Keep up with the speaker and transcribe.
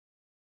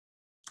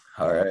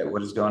All right,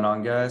 what is going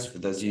on, guys? For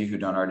those of you who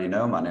don't already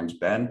know, my name's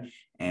Ben,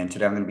 and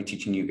today I'm going to be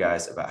teaching you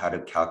guys about how to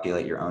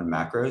calculate your own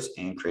macros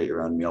and create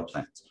your own meal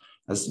plans.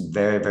 This is a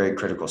very, very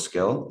critical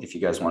skill if you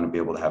guys want to be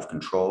able to have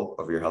control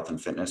over your health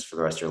and fitness for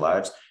the rest of your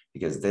lives,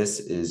 because this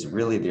is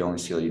really the only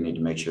skill you need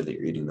to make sure that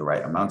you're eating the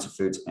right amounts of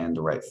foods and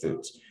the right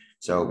foods.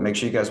 So make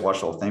sure you guys watch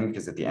the whole thing,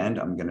 because at the end,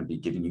 I'm going to be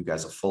giving you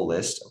guys a full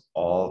list of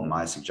all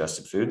my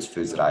suggested foods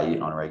that I eat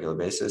on a regular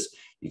basis.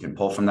 You can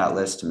pull from that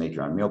list to make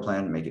your own meal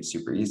plan, make it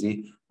super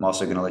easy. I'm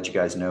also going to let you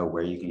guys know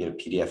where you can get a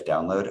PDF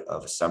download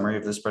of a summary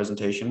of this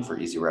presentation for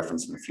easy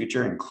reference in the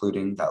future,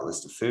 including that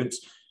list of foods.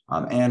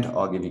 And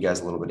I'll give you guys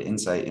a little bit of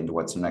insight into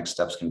what some next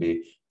steps can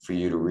be for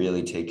you to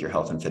really take your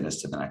health and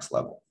fitness to the next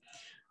level.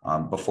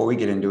 Before we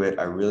get into it,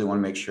 I really want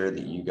to make sure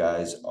that you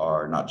guys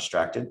are not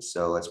distracted.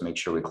 So let's make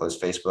sure we close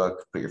Facebook,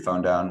 put your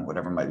phone down,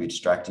 whatever might be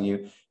distracting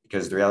you.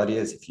 Because the reality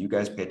is, if you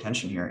guys pay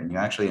attention here and you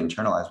actually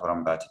internalize what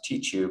I'm about to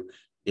teach you,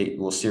 it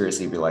will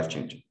seriously be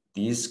life-changing.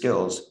 These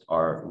skills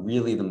are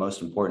really the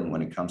most important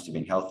when it comes to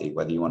being healthy,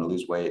 whether you want to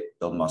lose weight,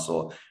 build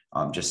muscle,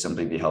 just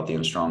simply be healthy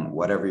and strong,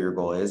 whatever your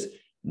goal is.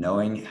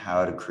 Knowing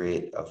how to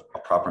create a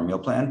proper meal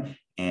plan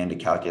and to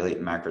calculate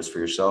macros for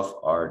yourself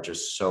are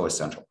just so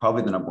essential,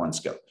 probably the number one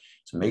skill.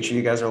 So make sure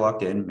you guys are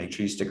locked in. Make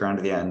sure you stick around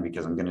to the end,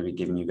 because I'm going to be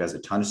giving you guys a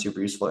ton of super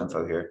useful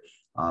info here.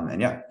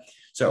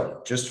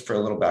 So just for a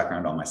little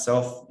background on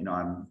myself,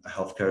 I'm a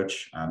health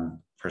coach, I'm a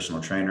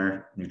personal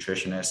trainer,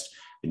 nutritionist.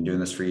 Been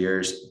doing this for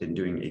years, been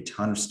doing a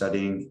ton of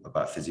studying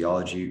about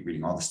physiology,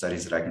 reading all the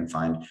studies that I can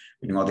find,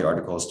 reading all the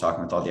articles,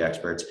 talking with all the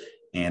experts,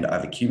 and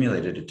I've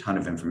accumulated a ton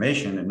of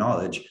information and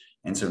knowledge.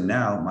 And so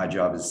now my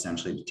job is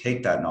essentially to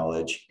take that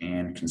knowledge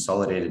and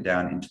consolidate it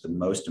down into the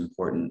most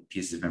important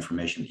pieces of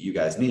information that you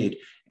guys need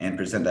and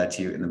present that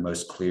to you in the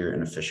most clear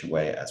and efficient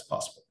way as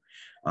possible.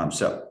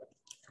 So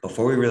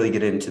before we really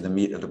get into the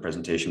meat of the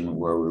presentation,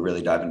 where we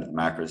really dive into the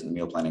macros and the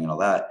meal planning and all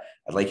that,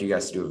 I'd like you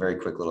guys to do a very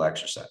quick little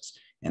exercise.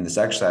 And this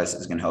exercise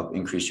is going to help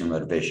increase your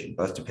motivation,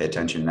 both to pay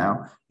attention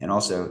now and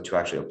also to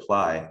actually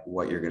apply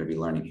what you're going to be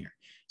learning here.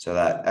 So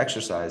that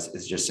exercise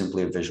is just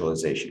simply a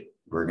visualization.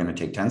 We're going to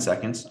take 10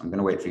 seconds. I'm going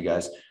to wait for you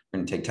guys. We're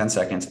going to take 10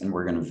 seconds and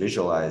we're going to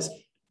visualize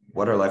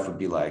what our life would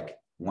be like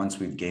once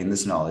we've gained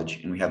this knowledge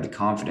and we have the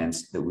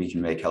confidence that we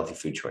can make healthy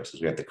food choices.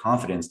 We have the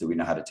confidence that we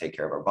know how to take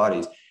care of our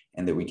bodies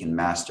and that we can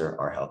master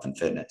our health and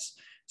fitness.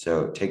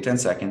 So take 10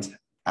 seconds,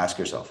 ask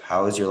yourself,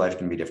 how is your life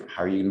going to be different?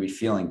 How are you going to be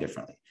feeling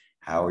differently?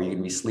 How are you going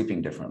to be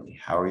sleeping differently?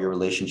 How are your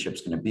relationships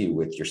going to be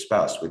with your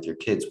spouse, with your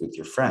kids, with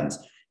your friends?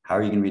 How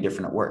are you going to be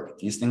different at work?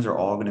 These things are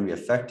all going to be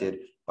affected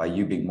by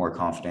you being more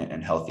confident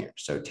and healthier.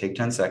 So take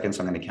 10 seconds.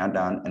 I'm going to count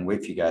down and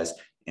wait for you guys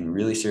and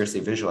really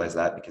seriously visualize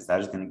that, because that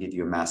is going to give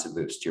you a massive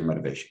boost to your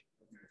motivation.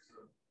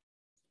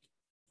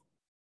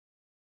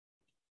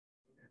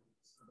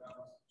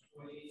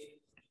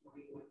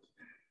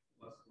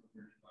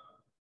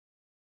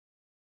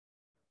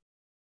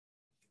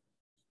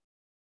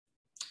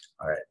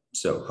 All right,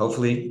 so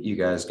hopefully you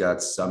guys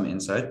got some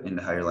insight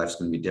into how your life's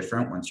going to be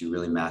different once you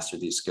really master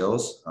these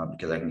skills,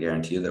 because I can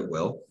guarantee you that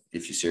will,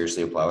 if you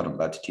seriously apply what I'm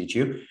about to teach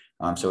you.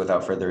 So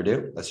without further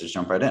ado, let's just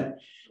jump right in.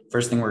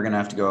 First thing we're going to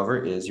have to go over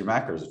is your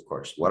macros, of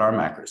course. What are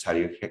macros? How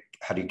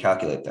do you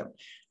calculate them?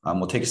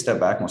 We'll take a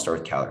step back and we'll start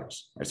with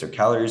calories. All right, so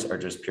calories are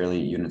just purely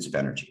units of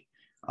energy.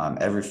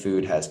 Every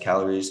food has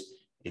calories.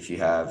 If you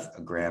have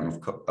a gram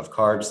of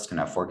carbs, it's going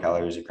to have 4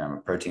 calories. A gram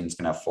of protein is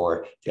going to have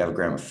 4. If you have a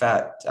gram of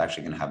fat, it's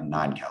actually going to have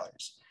 9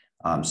 calories.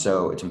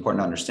 So it's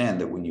important to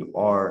understand that when you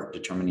are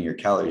determining your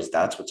calories,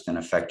 that's what's going to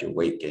affect your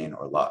weight gain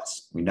or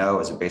loss. We know,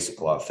 as a basic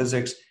law of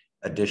physics,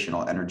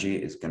 additional energy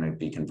is going to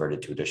be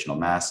converted to additional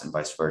mass and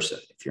vice versa.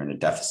 If you're in a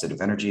deficit of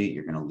energy,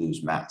 you're going to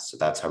lose mass. So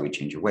that's how we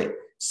change your weight,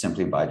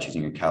 simply by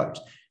choosing your calories.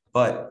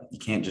 But you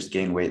can't just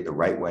gain weight the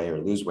right way or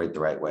lose weight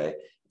the right way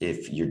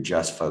if you're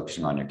just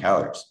focusing on your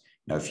calories.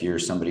 Now, if you're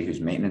somebody whose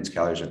maintenance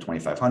calories are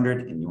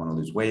 2,500 and you want to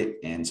lose weight,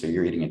 and so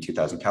you're eating at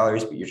 2,000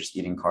 calories, but you're just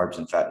eating carbs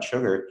and fat and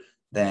sugar,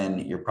 then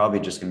you're probably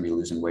just going to be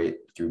losing weight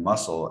through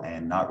muscle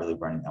and not really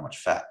burning that much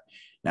fat.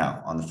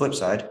 Now, on the flip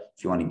side,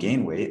 if you want to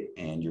gain weight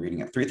and you're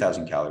eating at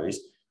 3,000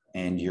 calories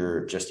and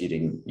you're just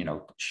eating,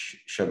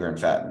 sugar and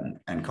fat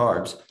and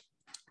carbs,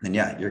 then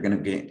yeah, you're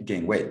going to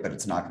gain weight, but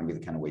it's not going to be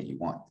the kind of weight you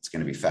want. It's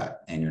going to be fat,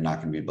 and you're not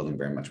going to be building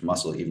very much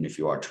muscle, even if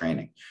you are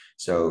training.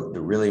 So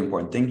the really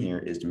important thing here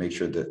is to make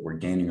sure that we're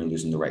gaining or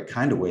losing the right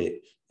kind of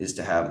weight, is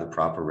to have the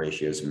proper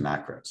ratios of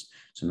macros.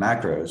 So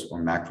macros,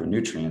 or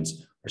macronutrients,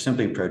 are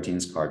simply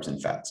proteins, carbs,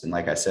 and fats. And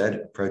like I said,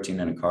 a protein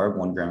and a carb,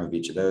 1 gram of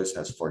each of those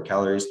has 4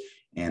 calories,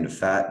 and a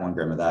fat, 1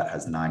 gram of that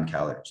has 9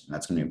 calories. And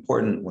that's going to be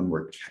important when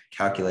we're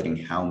calculating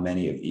how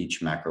many of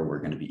each macro we're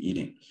going to be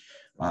eating.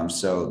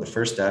 So the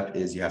first step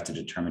is you have to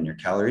determine your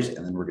calories,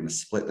 and then we're going to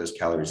split those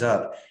calories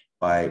up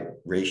by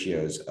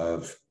ratios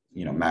of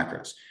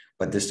macros.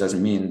 But this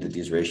doesn't mean that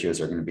these ratios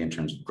are going to be in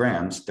terms of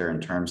grams. They're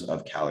in terms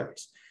of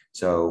calories.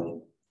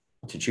 So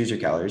to choose your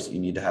calories,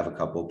 you need to have a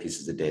couple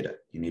pieces of data.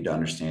 You need to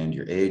understand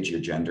your age, your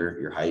gender,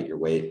 your height, your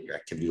weight, your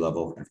activity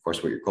level, and of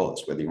course what your goal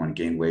is, whether you want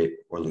to gain weight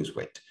or lose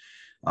weight.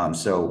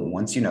 So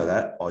once you know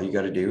that, all you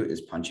got to do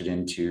is punch it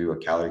into a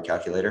calorie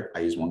calculator. I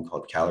use one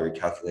called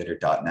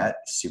caloriecalculator.net.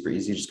 It's super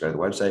easy. Just go to the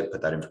website,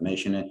 put that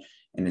information in,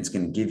 and it's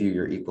going to give you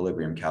your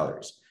equilibrium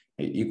calories.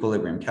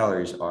 Equilibrium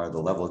calories are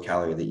the level of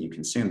calorie that you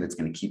consume that's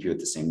going to keep you at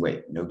the same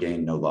weight. No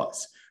gain, no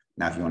loss.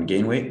 Now, if you want to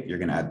gain weight, you're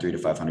going to add 300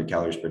 to 500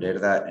 calories per day to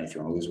that. And if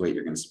you want to lose weight,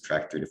 you're going to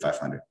subtract 300 to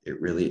 500. It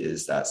really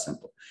is that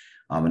simple.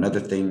 Another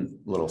thing,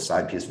 little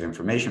side piece of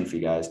information for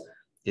you guys,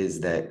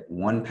 is that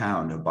 1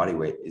 pound of body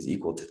weight is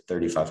equal to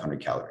 3,500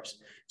 calories.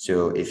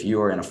 So if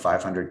you are in a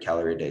 500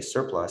 calorie a day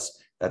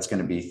surplus, that's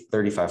going to be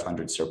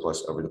 3,500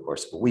 surplus over the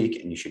course of a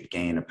week, and you should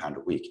gain a pound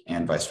a week,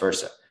 and vice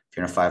versa. If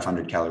you're in a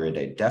 500 calorie a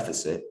day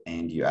deficit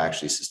and you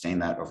actually sustain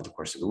that over the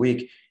course of the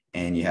week,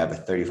 and you have a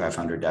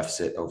 3,500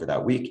 deficit over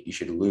that week, you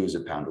should lose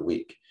a pound a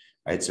week,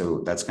 right?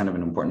 So that's kind of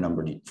an important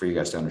number for you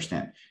guys to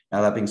understand.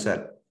 Now, that being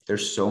said,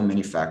 there's so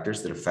many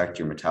factors that affect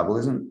your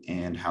metabolism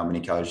and how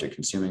many calories you're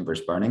consuming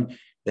versus burning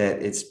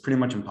that it's pretty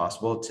much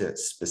impossible to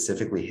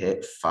specifically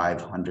hit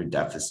 500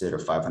 deficit or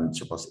 500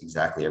 surplus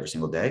exactly every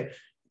single day.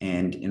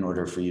 And in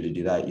order for you to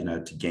do that,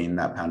 to gain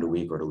that pound a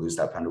week or to lose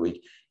that pound a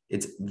week,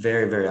 it's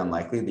very, very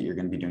unlikely that you're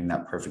going to be doing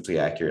that perfectly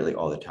accurately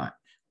all the time.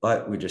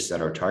 But we just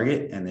set our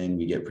target and then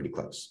we get pretty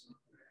close.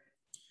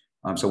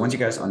 So once you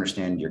guys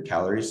understand your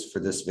calories for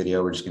this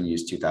video, we're just going to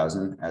use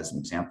 2000 as an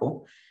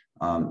example.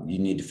 You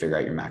need to figure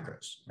out your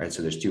macros, right?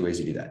 So there's two ways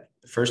to do that.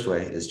 The first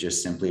way is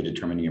just simply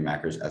determining your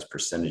macros as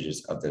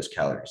percentages of those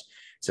calories.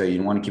 So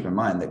you want to keep in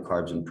mind that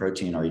carbs and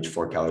protein are each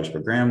 4 calories per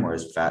gram,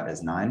 whereas fat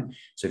is 9.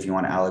 So if you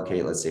want to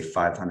allocate, let's say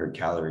 500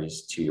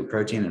 calories to your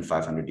protein and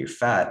 500 to your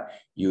fat,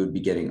 you would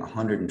be getting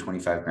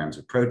 125 grams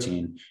of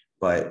protein,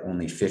 but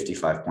only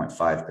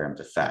 55.5 grams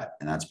of fat.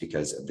 And that's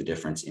because of the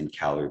difference in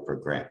calorie per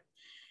gram.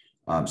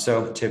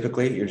 So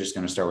typically you're just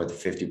going to start with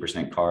a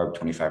 50% carb,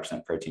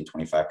 25% protein,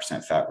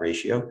 25% fat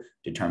ratio,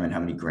 determine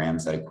how many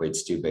grams that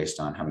equates to based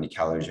on how many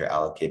calories you're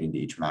allocating to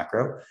each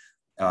macro.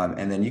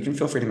 And then you can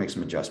feel free to make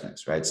some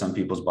adjustments, right? Some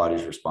people's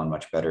bodies respond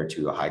much better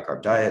to a high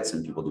carb diet.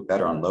 Some people do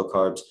better on low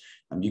carbs.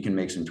 You can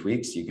make some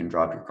tweaks. You can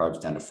drop your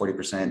carbs down to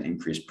 40%,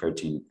 increase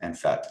protein and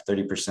fat to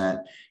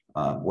 30%,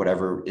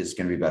 whatever is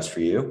going to be best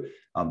for you.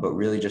 But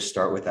really just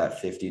start with that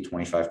 50,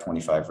 25,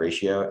 25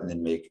 ratio and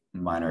then make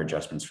minor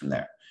adjustments from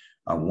there.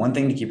 One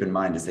thing to keep in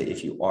mind is that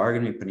if you are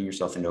going to be putting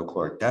yourself into a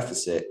caloric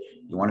deficit,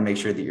 you want to make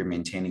sure that you're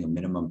maintaining a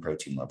minimum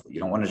protein level. You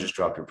don't want to just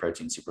drop your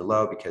protein super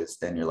low because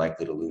then you're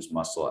likely to lose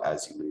muscle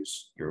as you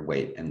lose your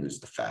weight and lose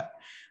the fat.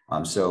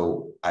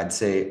 So I'd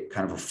say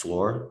kind of a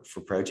floor for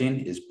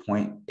protein is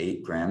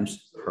 0.8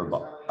 grams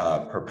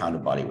per pound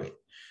of body weight.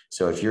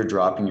 So if you're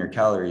dropping your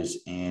calories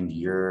and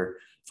your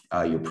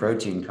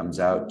protein comes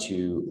out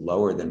to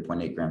lower than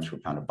 0.8 grams per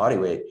pound of body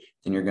weight,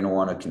 then you're going to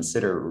want to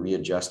consider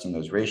readjusting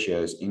those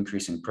ratios,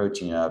 increasing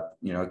protein up,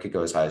 it could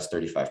go as high as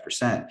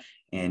 35%,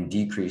 and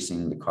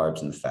decreasing the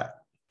carbs and the fat.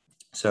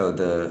 So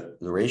the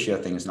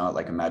ratio thing is not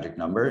like a magic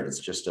number. It's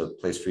just a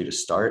place for you to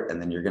start. And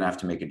then you're going to have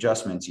to make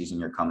adjustments using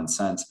your common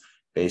sense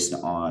based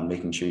on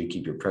making sure you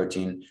keep your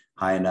protein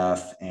high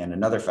enough. And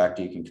another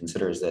factor you can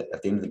consider is that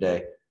at the end of the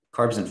day,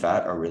 carbs and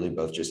fat are really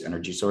both just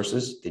energy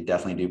sources. They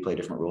definitely do play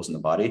different roles in the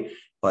body,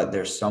 but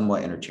they're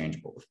somewhat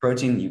interchangeable. With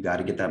protein, you got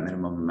to get that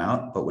minimum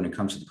amount, but when it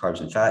comes to the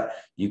carbs and fat,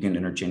 you can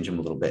interchange them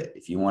a little bit.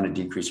 If you want to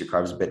decrease your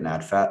carbs a bit and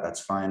add fat,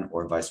 that's fine,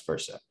 or vice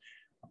versa.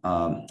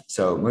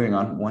 So moving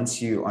on,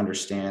 once you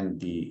understand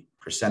the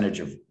percentage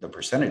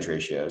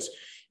ratios,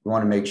 you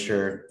want to make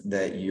sure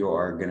that you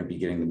are going to be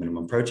getting the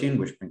minimum protein,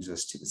 which brings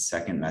us to the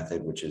second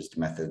method, which is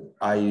the method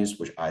I use,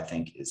 which I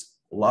think is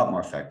a lot more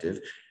effective.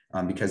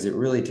 Because it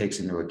really takes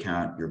into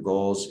account your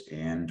goals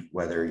and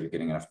whether you're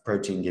getting enough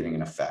protein, getting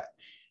enough fat.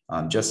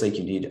 Just like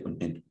you need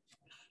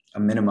a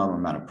minimum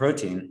amount of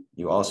protein,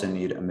 you also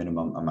need a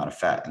minimum amount of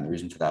fat. And the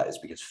reason for that is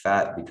because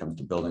fat becomes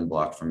the building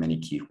block for many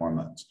key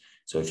hormones.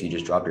 So if you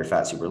just drop your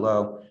fat super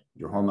low,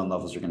 your hormone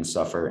levels are going to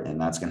suffer, and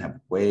that's going to have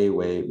way,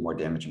 way more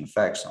damaging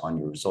effects on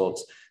your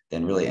results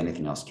than really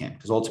anything else can.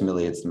 Because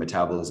ultimately, it's the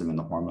metabolism and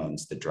the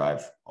hormones that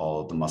drive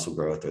all the muscle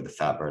growth or the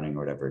fat burning or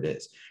whatever it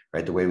is,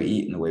 right? The way we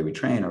eat and the way we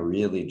train are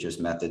really just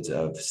methods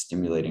of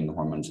stimulating the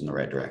hormones in the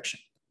right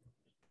direction.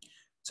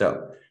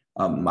 So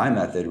my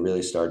method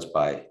really starts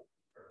by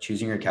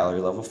choosing your calorie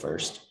level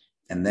first,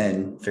 and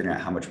then figuring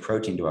out how much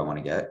protein do I want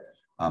to get.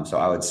 So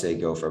I would say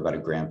go for about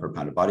 1 gram per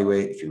pound of body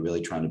weight. If you're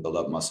really trying to build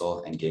up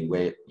muscle and gain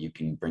weight, you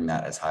can bring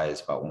that as high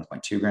as about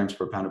 1.2 grams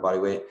per pound of body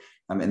weight.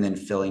 And then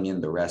filling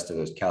in the rest of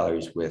those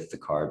calories with the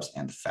carbs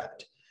and the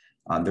fat.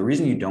 The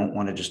reason you don't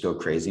want to just go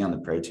crazy on the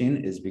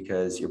protein is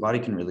because your body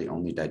can really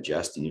only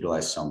digest and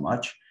utilize so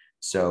much.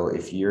 So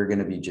if you're going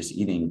to be just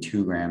eating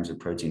 2 grams of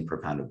protein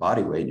per pound of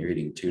body weight, and you're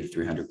eating 200 to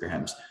 300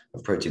 grams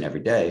of protein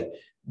every day,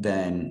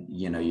 then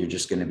you're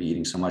just going to be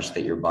eating so much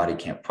that your body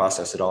can't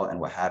process it all.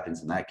 And what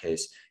happens in that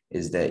case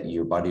is that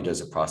your body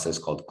does a process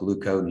called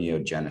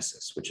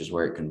gluconeogenesis, which is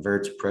where it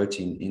converts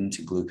protein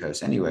into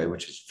glucose anyway,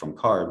 which is from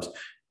carbs.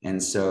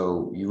 And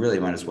so you really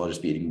might as well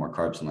just be eating more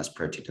carbs and less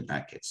protein in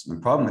that case. And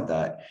the problem with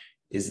that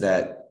is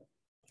that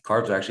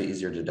carbs are actually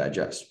easier to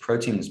digest.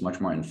 Protein is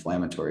much more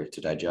inflammatory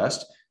to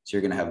digest. So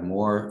you're going to have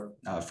more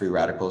free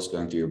radicals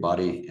going through your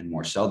body and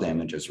more cell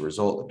damage as a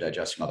result of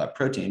digesting all that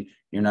protein.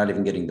 You're not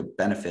even getting the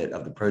benefit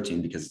of the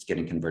protein because it's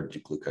getting converted to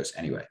glucose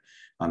anyway.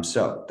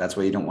 So that's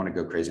why you don't want to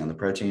go crazy on the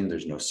protein.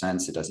 There's no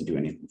sense. It doesn't do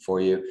anything for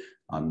you.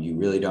 You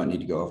really don't need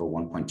to go over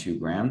 1.2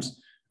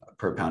 grams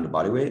per pound of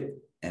body weight.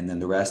 And then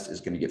the rest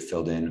is going to get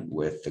filled in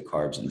with the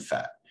carbs and the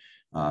fat.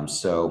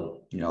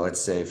 So,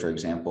 let's say, for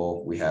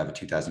example, we have a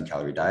 2,000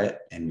 calorie diet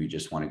and we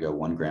just want to go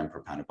 1 gram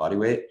per pound of body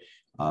weight.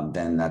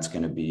 Then that's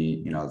going to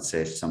be, let's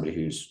say somebody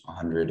who's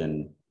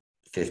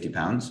 150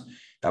 pounds,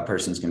 that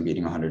person's going to be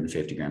eating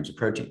 150 grams of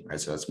protein, right?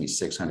 So that's going to be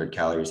 600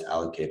 calories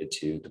allocated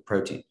to the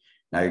protein.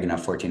 Now you're going to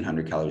have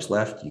 1,400 calories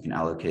left. You can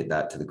allocate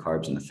that to the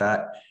carbs and the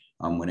fat.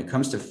 When it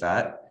comes to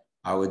fat,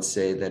 I would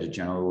say that a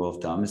general rule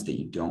of thumb is that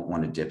you don't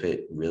want to dip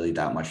it really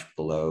that much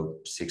below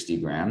 60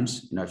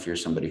 grams. If you're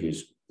somebody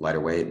who's lighter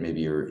weight,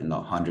 maybe you're in the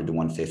 100 to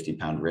 150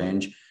 pound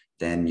range,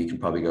 then you can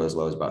probably go as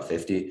low as about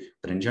 50.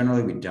 But in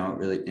general, we don't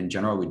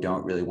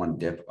really want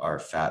to dip our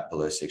fat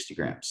below 60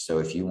 grams. So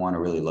if you want a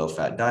really low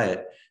fat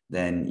diet,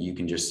 then you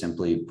can just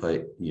simply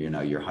put, your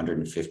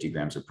 150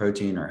 grams of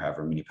protein or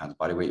however many pounds of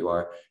body weight you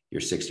are,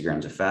 your 60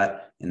 grams of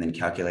fat, and then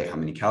calculate how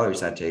many calories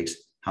that takes.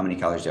 How many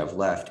calories you have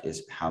left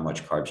is how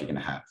much carbs you're going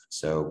to have.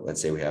 So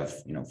let's say we have,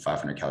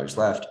 500 calories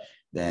left,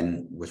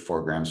 then with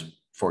 4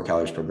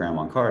 calories per gram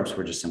on carbs,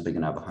 we're just simply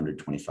going to have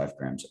 125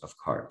 grams of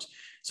carbs.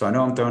 So I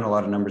know I'm throwing a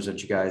lot of numbers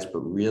at you guys, but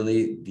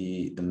really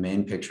the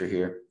main picture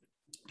here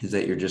is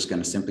that you're just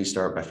going to simply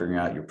start by figuring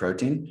out your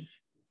protein.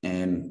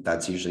 And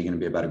that's usually going to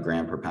be about 1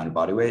 gram per pound of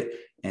body weight.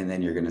 And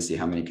then you're going to see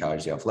how many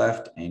calories you have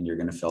left, and you're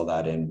going to fill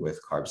that in with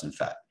carbs and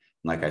fat.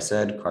 Like I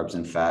said, carbs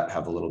and fat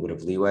have a little bit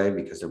of leeway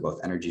because they're both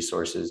energy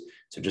sources.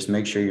 So just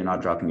make sure you're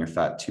not dropping your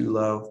fat too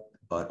low,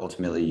 but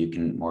ultimately you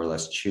can more or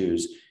less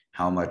choose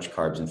how much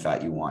carbs and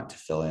fat you want to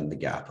fill in the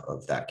gap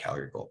of that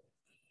calorie goal.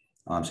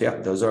 So yeah,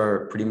 those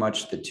are pretty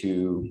much the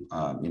two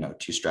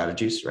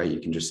strategies, right? You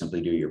can just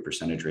simply do your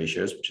percentage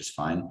ratios, which is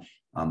fine,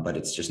 but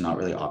it's just not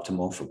really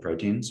optimal for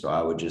protein. So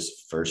I would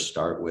just first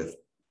start with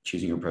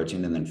choosing your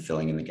protein and then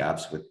filling in the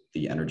gaps with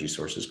the energy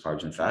sources,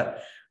 carbs and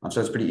fat.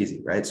 So it's pretty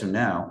easy, right? So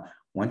now,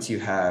 once you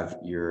have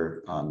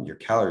your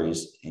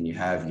calories and you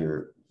have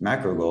your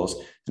macro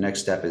goals, the next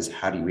step is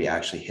how do we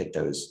actually hit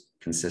those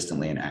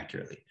consistently and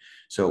accurately?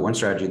 So one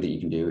strategy that you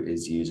can do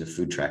is use a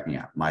food tracking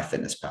app.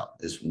 MyFitnessPal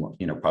is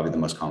probably the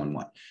most common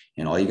one.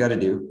 And all you got to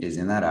do is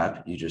in that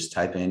app, you just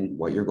type in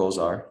what your goals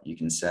are. You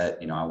can set,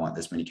 I want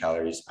this many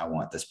calories. I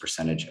want this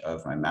percentage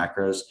of my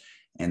macros.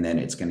 And then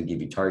it's going to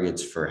give you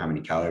targets for how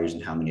many calories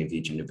and how many of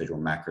each individual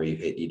macro you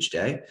hit each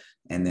day.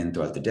 And then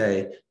throughout the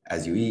day,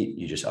 as you eat,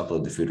 you just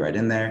upload the food right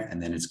in there.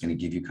 And then it's going to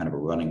give you kind of a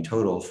running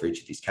total for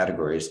each of these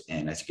categories.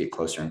 And as you get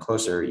closer and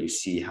closer, you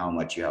see how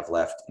much you have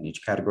left in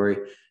each category.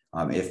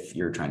 If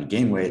you're trying to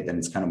gain weight, then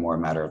it's kind of more a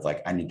matter of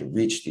like, I need to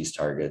reach these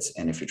targets.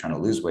 And if you're trying to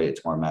lose weight,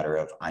 it's more a matter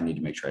of, I need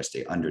to make sure I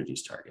stay under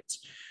these targets.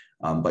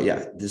 But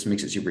yeah, this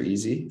makes it super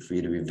easy for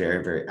you to be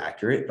very, very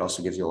accurate. It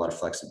also gives you a lot of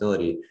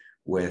flexibility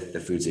with the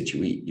foods that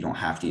you eat. You don't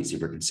have to eat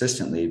super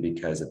consistently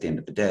because at the end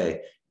of the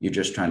day, you're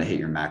just trying to hit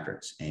your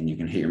macros, and you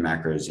can hit your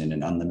macros in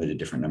an unlimited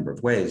different number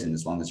of ways. And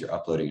as long as you're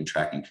uploading and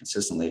tracking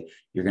consistently,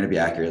 you're going to be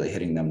accurately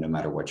hitting them no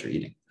matter what you're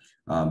eating.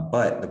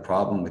 But the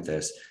problem with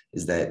this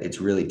is that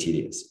it's really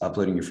tedious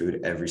uploading your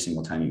food every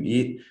single time you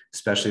eat,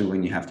 especially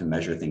when you have to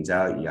measure things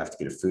out. You have to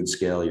get a food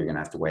scale. You're going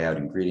to have to weigh out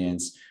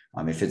ingredients.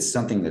 If it's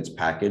something that's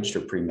packaged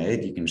or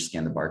pre-made, you can just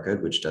scan the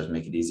barcode, which does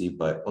make it easy.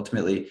 But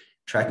ultimately,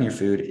 tracking your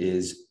food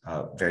is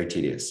very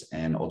tedious.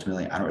 And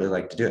ultimately, I don't really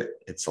like to do it.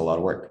 It's a lot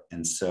of work.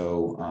 And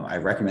so I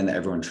recommend that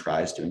everyone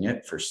tries doing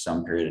it for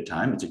some period of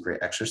time. It's a great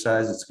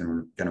exercise. It's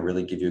going to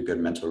really give you a good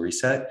mental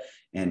reset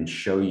and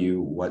show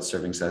you what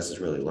serving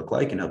sizes really look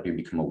like and help you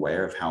become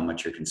aware of how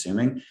much you're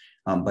consuming.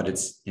 But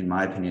it's, in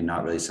my opinion,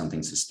 not really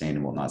something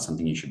sustainable, not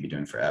something you should be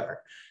doing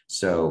forever.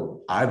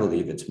 So I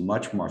believe it's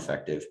much more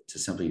effective to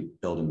simply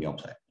build a meal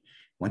plan.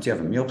 Once you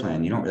have a meal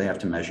plan, you don't really have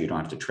to measure, you don't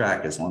have to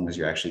track. As long as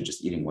you're actually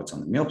just eating what's on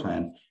the meal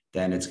plan,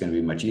 then it's going to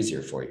be much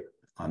easier for you.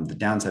 The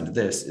downside of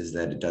this is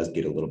that it does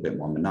get a little bit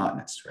more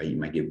monotonous, right? You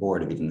might get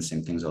bored of eating the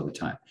same things all the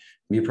time.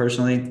 Me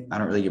personally, I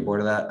don't really get bored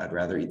of that. I'd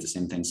rather eat the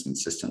same things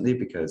consistently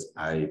because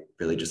I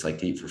really just like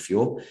to eat for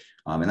fuel.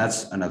 And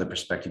that's another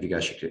perspective you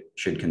guys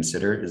should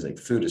consider is like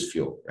food is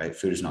fuel, right?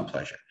 Food is not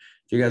pleasure.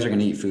 If you guys are going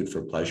to eat food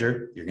for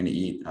pleasure, you're going to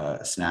eat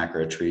a snack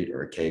or a treat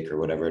or a cake or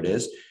whatever it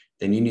is,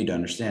 then you need to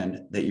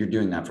understand that you're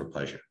doing that for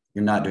pleasure.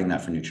 You're not doing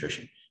that for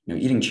nutrition.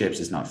 Eating chips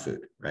is not food,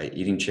 right?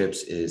 Eating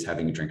chips is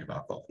having a drink of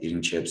alcohol.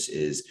 Eating chips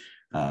is,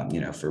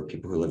 for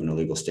people who live in a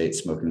legal state,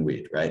 smoking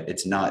weed, right?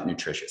 It's not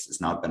nutritious.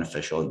 It's not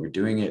beneficial. You're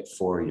doing it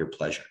for your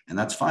pleasure, and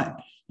that's fine.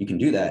 You can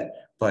do that,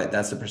 but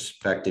that's the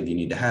perspective you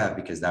need to have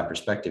because that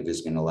perspective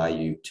is going to allow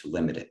you to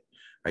limit it,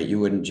 right? You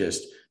wouldn't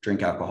just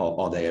drink alcohol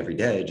all day, every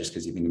day, just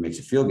because you think it makes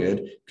you feel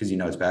good, because you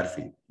know it's bad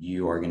for you.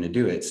 You are going to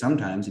do it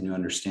sometimes, and you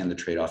understand the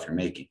trade-off you're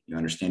making. You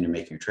understand you're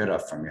making a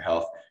trade-off from your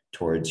health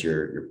towards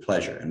your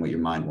pleasure and what your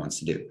mind wants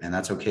to do. And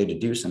that's okay to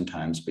do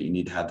sometimes, but you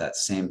need to have that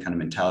same kind of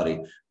mentality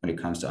when it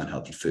comes to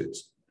unhealthy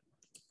foods.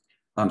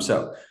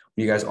 So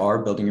when you guys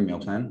are building your meal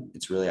plan,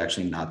 it's really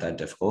actually not that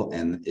difficult.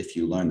 And if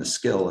you learn the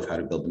skill of how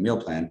to build the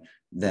meal plan,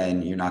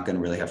 then you're not going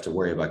to really have to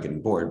worry about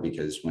getting bored,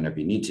 because whenever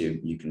you need to,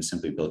 you can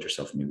simply build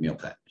yourself a new meal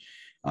plan.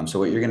 So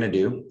what you're going to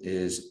do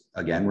is,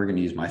 again, we're going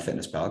to use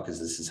MyFitnessPal because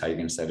this is how you're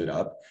going to set it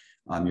up.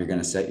 You're going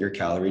to set your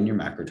calorie and your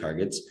macro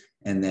targets,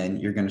 and then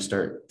you're going to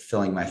start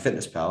filling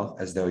MyFitnessPal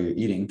as though you're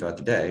eating throughout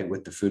the day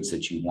with the foods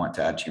that you want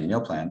to add to your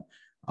meal plan.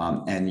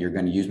 And you're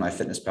going to use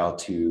MyFitnessPal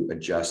to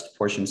adjust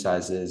portion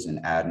sizes and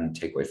add and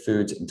take away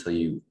foods until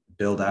you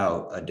build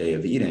out a day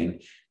of eating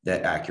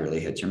that accurately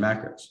hits your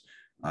macros.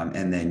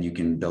 And then you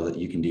can build it.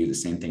 You can do the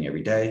same thing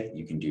every day.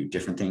 You can do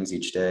different things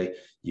each day.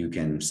 You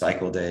can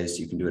cycle days.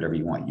 You can do whatever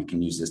you want. You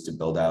can use this to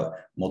build out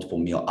multiple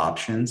meal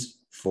options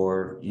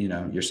for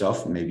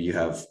yourself. Maybe you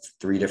have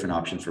 3 different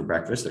options for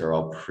breakfast that are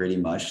all pretty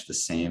much the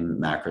same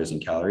macros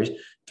and calories,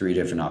 3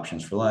 different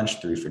options for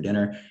lunch, 3 for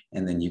dinner,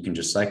 and then you can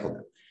just cycle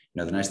them.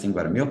 The nice thing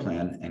about a meal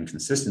plan and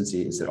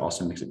consistency is it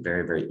also makes it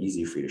very, very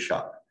easy for you to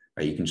shop.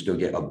 Right? You can just go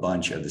get a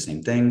bunch of the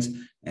same things,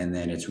 and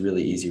then it's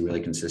really easy,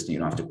 really consistent. You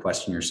don't have to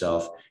question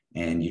yourself,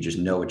 and you just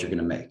know what you're going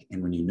to make.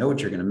 And when you know what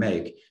you're going to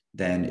make,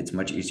 then it's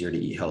much easier to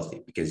eat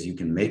healthy, because you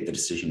can make the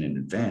decision in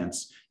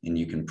advance and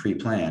you can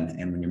pre-plan.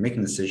 And when you're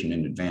making the decision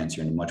in advance,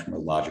 you're in a much more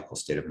logical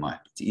state of mind.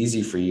 It's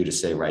easy for you to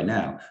say right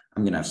now,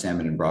 I'm going to have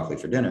salmon and broccoli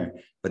for dinner.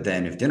 But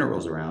then if dinner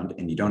rolls around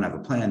and you don't have a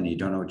plan and you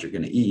don't know what you're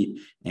going to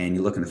eat, and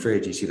you look in the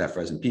fridge, you see that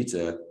frozen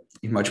pizza,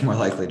 you're much more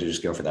likely to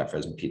just go for that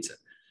frozen pizza.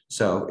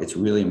 So it's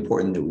really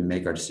important that we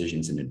make our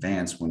decisions in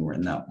advance when we're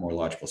in that more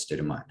logical state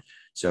of mind.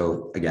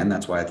 So again,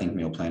 that's why I think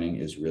meal planning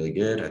is really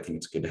good. I think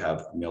it's good to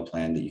have a meal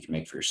plan that you can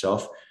make for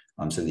yourself,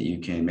 so that you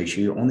can make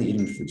sure you're only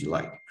eating the foods you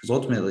like. Because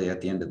ultimately,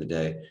 at the end of the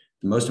day,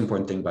 the most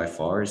important thing by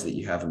far is that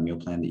you have a meal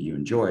plan that you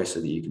enjoy so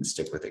that you can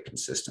stick with it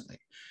consistently.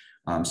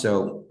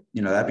 So,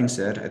 that being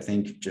said, I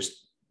think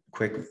just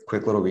quick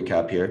little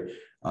recap here.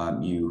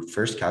 You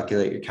first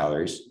calculate your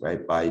calories,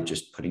 right? By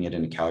just putting it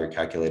into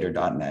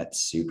caloriecalculator.net,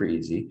 super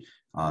easy.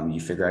 You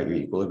figure out your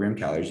equilibrium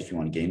calories. If you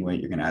want to gain weight,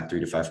 you're going to add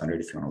 300 to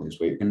 500. If you want to lose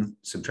weight, you're going to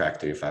subtract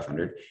 300 to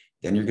 500.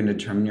 Then you're going to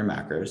determine your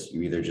macros.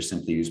 You either just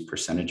simply use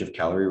percentage of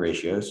calorie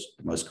ratios.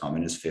 The most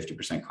common is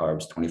 50%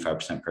 carbs,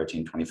 25%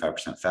 protein,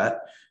 25% fat.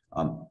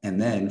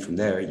 And then from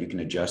there, you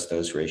can adjust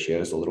those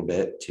ratios a little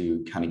bit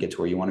to kind of get to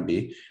where you want to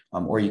be.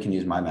 Or you can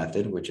use my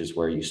method, which is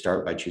where you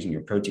start by choosing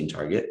your protein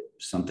target,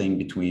 something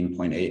between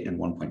 0.8 and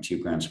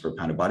 1.2 grams per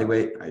pound of body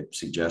weight. I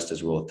suggest,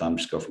 as a rule of thumb,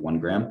 just go for 1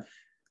 gram.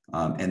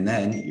 And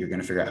then you're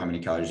going to figure out how many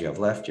calories you have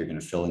left. You're going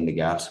to fill in the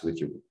gaps with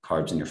your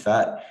carbs and your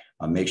fat.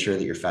 Make sure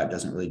that your fat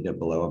doesn't really dip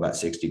below about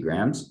 60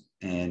 grams.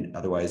 And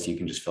otherwise, you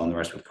can just fill in the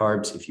rest with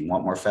carbs. If you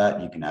want more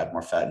fat, you can add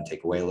more fat and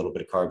take away a little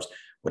bit of carbs,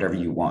 whatever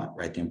you want,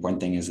 right? The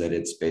important thing is that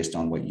it's based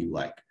on what you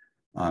like.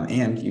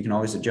 And you can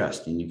always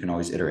adjust and you can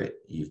always iterate.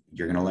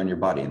 You're going to learn your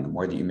body. And the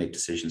more that you make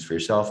decisions for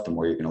yourself, the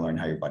more you're going to learn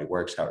how your body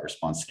works, how it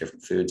responds to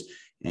different foods.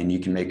 And you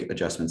can make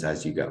adjustments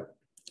as you go.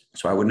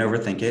 So I wouldn't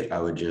overthink it. I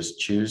would just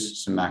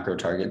choose some macro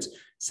targets,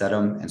 set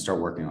them, and start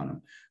working on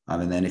them.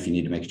 And then if you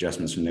need to make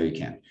adjustments from there, you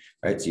can,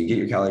 right? So you get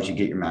your calories, you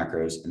get your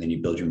macros, and then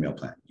you build your meal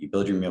plan. You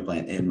build your meal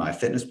plan in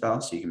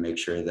MyFitnessPal, so you can make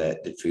sure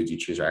that the foods you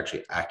choose are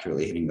actually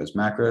accurately hitting those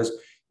macros.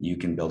 You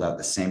can build out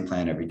the same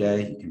plan every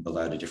day. You can build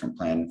out a different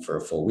plan for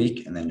a full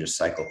week and then just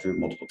cycle through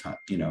multiple times,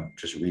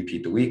 just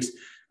repeat the weeks.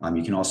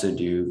 You can also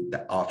do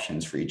the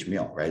options for each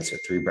meal, right? So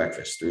 3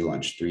 breakfasts, 3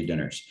 lunch, 3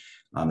 dinners.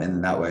 And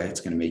then that way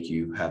it's going to make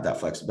you have that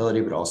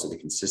flexibility, but also the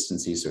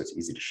consistency, so it's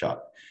easy to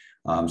shop.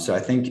 So I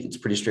think it's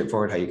pretty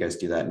straightforward how you guys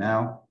do that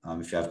now.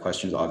 If you have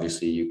questions,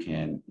 obviously you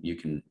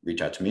can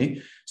reach out to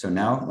me. So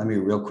now let me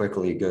real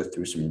quickly go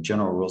through some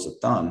general rules of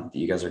thumb that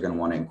you guys are going to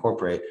want to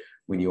incorporate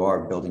when you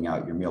are building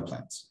out your meal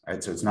plans,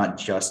 right? So it's not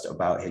just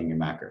about hitting your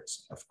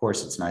macros. Of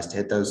course, it's nice to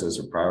hit those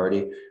are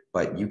priority,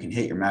 but you can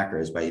hit your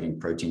macros by eating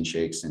protein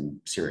shakes and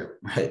cereal,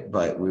 right?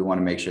 But we want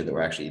to make sure that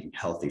we're actually eating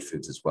healthy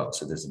foods as well.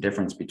 So there's a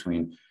difference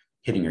between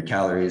hitting your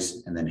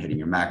calories and then hitting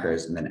your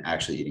macros and then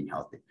actually eating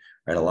healthy,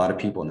 right? A lot of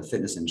people in the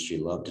fitness industry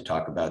love to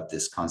talk about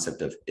this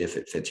concept of if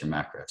it fits your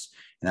macros.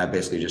 And that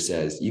basically just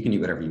says you can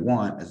eat whatever you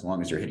want as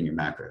long as you're hitting your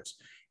macros.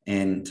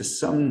 And to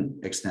some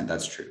extent,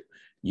 that's true.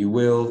 You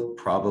will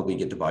probably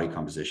get the body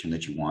composition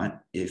that you want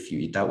if you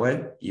eat that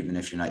way, even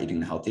if you're not eating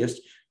the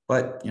healthiest,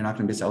 but you're not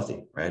going to be as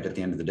healthy, right? At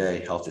the end of the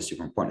day, health is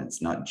super important.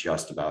 It's not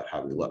just about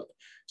how we look.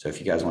 So if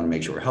you guys want to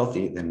make sure we're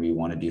healthy, then we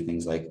want to do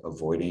things like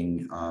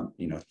avoiding,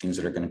 things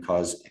that are going to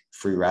cause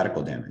free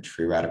radical damage.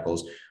 Free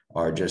radicals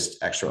are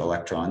just extra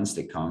electrons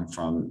that come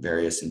from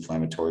various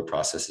inflammatory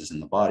processes in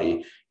the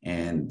body.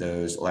 And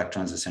those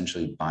electrons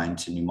essentially bind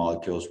to new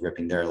molecules,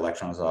 ripping their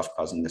electrons off,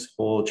 causing this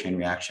whole chain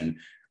reaction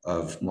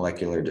of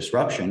molecular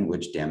disruption,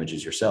 which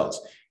damages your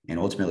cells. And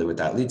ultimately what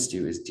that leads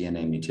to is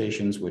DNA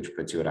mutations, which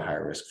puts you at a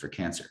higher risk for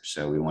cancer.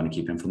 So we want to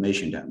keep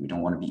inflammation down. We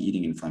don't want to be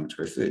eating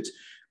inflammatory foods.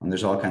 And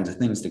there's all kinds of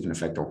things that can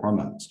affect our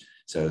hormones.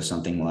 So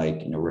something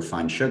like,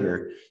 refined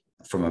sugar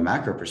from a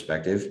macro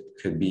perspective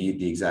could be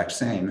the exact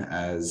same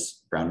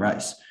as brown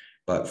rice.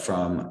 But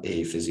from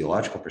a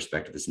physiological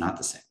perspective, it's not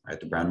the same, right?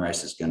 The brown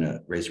rice is going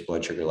to raise your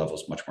blood sugar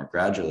levels much more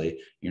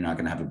gradually. You're not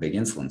going to have a big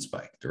insulin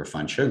spike. The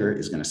refined sugar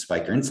is going to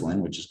spike your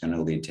insulin, which is going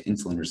to lead to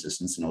insulin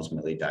resistance and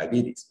ultimately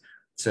diabetes.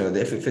 So the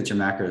if it fits your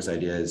macros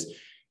idea is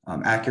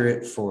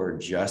accurate for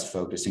just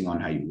focusing on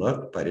how you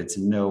look, but it's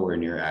nowhere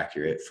near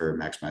accurate for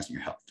maximizing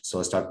your health. So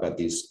let's talk about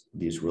these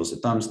rules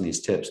of thumbs and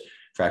these tips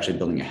for actually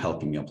building a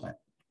healthy meal plan.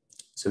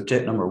 So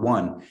tip number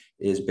one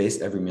is base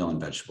every meal in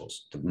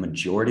vegetables. The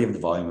majority of the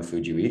volume of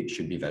food you eat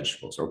should be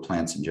vegetables or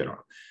plants in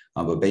general.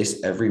 But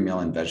base every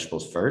meal in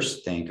vegetables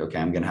first. Think, okay,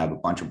 I'm going to have a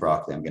bunch of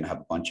broccoli. I'm going to have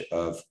a bunch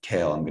of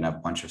kale. I'm going to have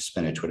a bunch of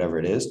spinach, whatever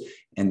it is.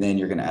 And then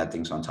you're going to add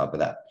things on top of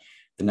that.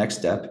 The next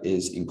step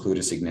is include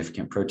a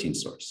significant protein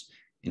source.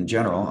 In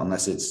general,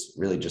 unless it's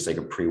really just like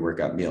a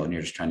pre-workout meal and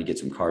you're just trying to get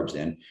some carbs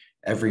in,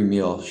 every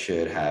meal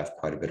should have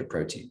quite a bit of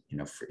protein.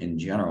 In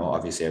general,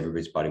 obviously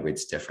everybody's body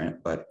weight's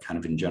different, but kind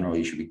of in general,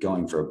 you should be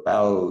going for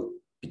about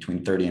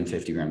between 30 and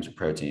 50 grams of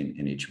protein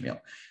in each meal.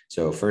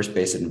 So first,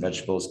 base it in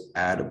vegetables,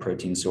 add a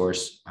protein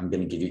source. I'm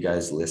going to give you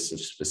guys lists of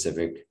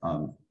specific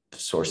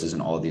sources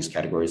in all of these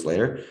categories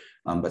later.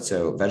 But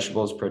so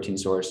vegetables, protein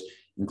source,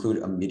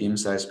 include a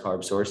medium-sized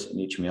carb source in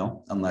each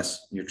meal,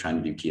 unless you're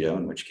trying to do keto,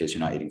 in which case you're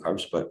not eating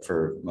carbs. But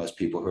for most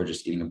people who are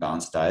just eating a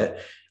balanced diet,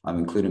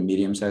 include a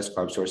medium-sized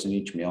carb source in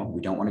each meal.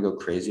 We don't want to go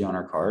crazy on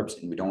our carbs,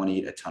 and we don't want to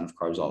eat a ton of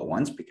carbs all at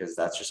once because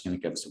that's just going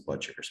to give us a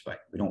blood sugar spike.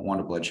 We don't want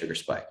a blood sugar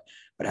spike.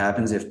 What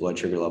happens if blood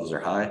sugar levels are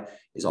high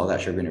is all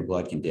that sugar in your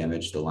blood can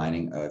damage the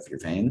lining of your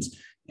veins,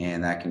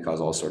 and that can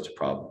cause all sorts of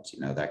problems.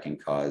 That can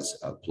cause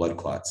blood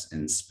clots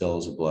and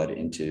spills of blood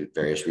into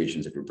various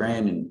regions of your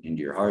brain and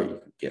into your heart. You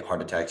can get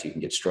heart attacks, you can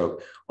get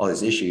stroke, all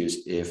these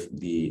issues if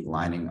the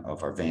lining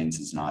of our veins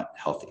is not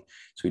healthy.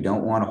 So we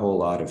don't want a whole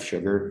lot of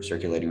sugar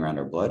circulating around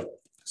our blood.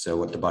 So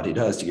what the body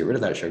does to get rid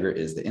of that sugar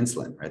is the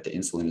insulin, right? The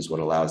insulin is what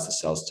allows the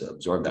cells to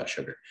absorb that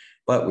sugar.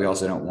 But we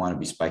also don't want to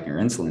be spiking our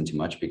insulin too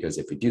much, because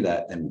if we do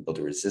that, then we build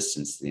a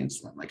resistance to the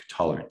insulin, like a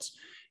tolerance.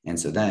 And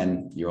so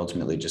then you're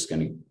ultimately just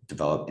going to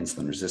develop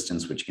insulin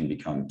resistance, which can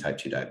become type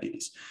 2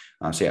 diabetes.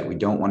 So yeah, we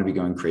don't want to be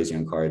going crazy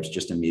on carbs.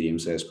 Just a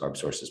medium-sized carb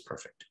source is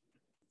perfect.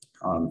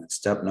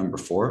 Step number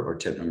 4, or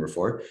tip number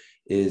 4,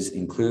 is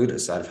include a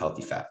side of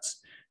healthy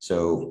fats.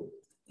 So,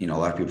 a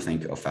lot of people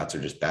think, oh, fats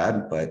are just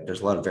bad, but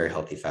there's a lot of very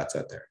healthy fats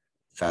out there.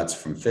 Fats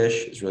from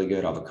fish is really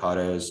good,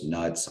 avocados,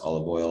 nuts,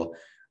 olive oil.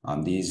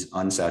 These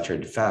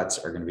unsaturated fats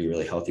are going to be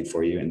really healthy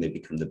for you, and they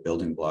become the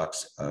building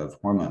blocks of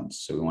hormones.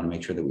 So we want to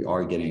make sure that we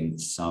are getting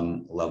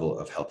some level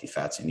of healthy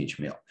fats in each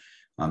meal.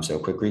 So a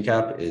quick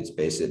recap, it's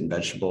base it in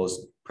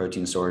vegetables,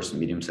 protein source,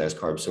 medium-sized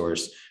carb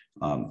source,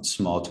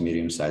 small to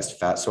medium-sized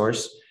fat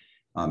source,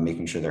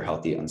 making sure they're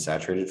healthy,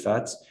 unsaturated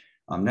fats.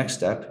 Next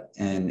step,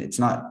 and it's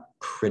not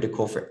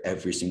critical for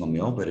every single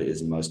meal, but it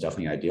is most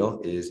definitely ideal,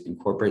 is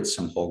incorporate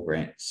some whole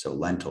grains. So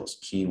lentils,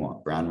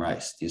 quinoa, brown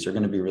rice. These are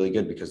going to be really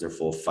good because they're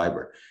full of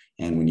fiber.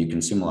 And when you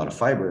consume a lot of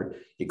fiber,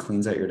 it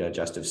cleans out your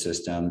digestive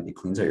system, it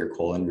cleans out your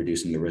colon,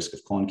 reducing the risk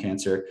of colon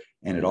cancer,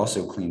 and it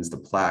also cleans the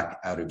plaque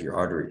out of your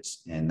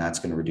arteries. And that's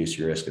going to reduce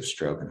your risk of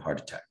stroke and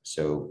heart attack.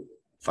 So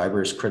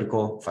fiber is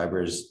critical.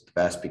 Fiber is the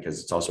best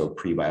because it's also a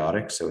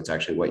prebiotic. So it's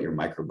actually what your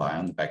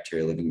microbiome, the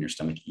bacteria living in your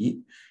stomach,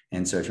 eat.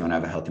 And so if you want to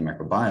have a healthy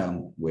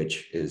microbiome,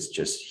 which is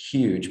just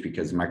huge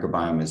because the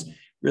microbiome is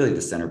really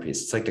the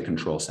centerpiece. It's like the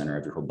control center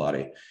of your whole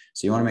body.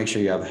 So you want to make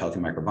sure you have a healthy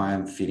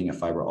microbiome, feeding it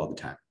fiber all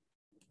the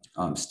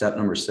time. Step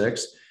number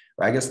 6,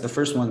 or I guess the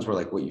first ones were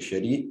like what you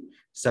should eat.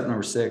 Step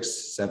number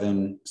 6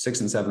 and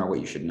 7 are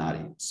what you should not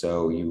eat.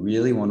 So you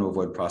really want to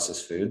avoid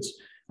processed foods,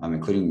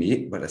 including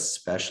meat, but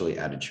especially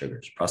added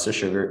sugars. Processed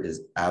sugar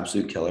is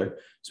absolute killer.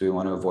 So we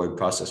want to avoid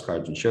processed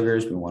carbs and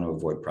sugars. We want to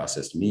avoid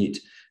processed meat.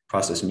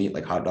 Processed meat,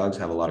 like hot dogs,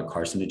 have a lot of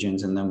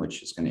carcinogens in them,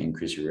 which is going to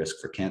increase your risk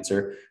for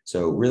cancer.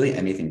 So really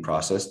anything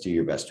processed, do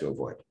your best to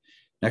avoid.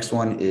 Next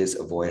one is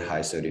avoid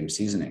high sodium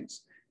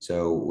seasonings.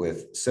 So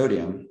with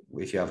sodium,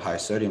 if you have high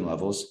sodium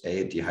levels, A,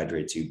 it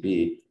dehydrates you,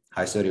 B,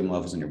 high sodium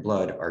levels in your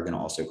blood are going to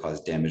also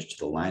cause damage to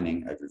the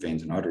lining of your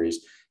veins and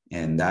arteries.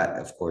 And that,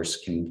 of course,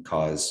 can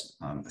cause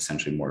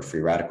essentially more free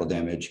radical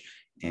damage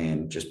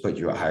and just put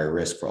you at higher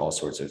risk for all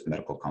sorts of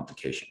medical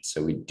complications.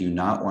 So we do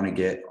not want to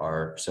get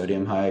our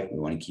sodium high. We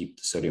want to keep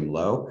the sodium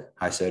low.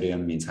 High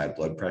sodium means high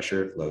blood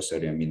pressure. Low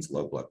sodium means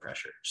low blood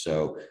pressure.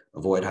 So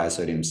avoid high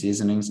sodium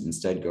seasonings.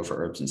 Instead, go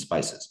for herbs and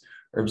spices.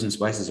 Herbs and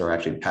spices are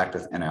actually packed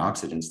with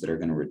antioxidants that are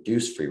going to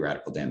reduce free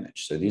radical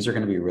damage. So these are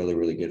going to be really,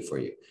 really good for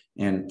you.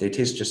 And they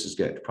taste just as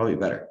good, probably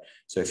better.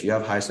 So if you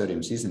have high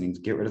sodium seasonings,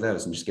 get rid of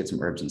those and just get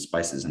some herbs and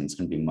spices, and it's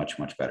going to be much,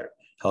 much better,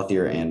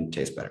 healthier, and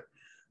taste better.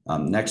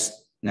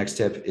 Next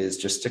tip is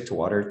just stick to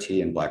water,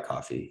 tea, and black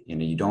coffee.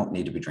 You don't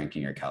need to be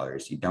drinking your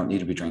calories. You don't need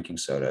to be drinking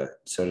soda.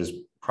 Soda is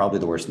probably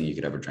the worst thing you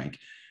could ever drink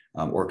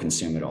or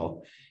consume at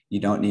all. You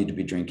don't need to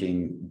be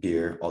drinking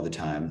beer all the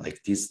time.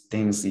 Like these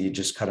things, you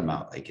just cut them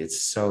out. Like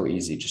it's so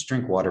easy. Just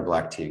drink water,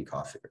 black tea, and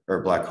coffee,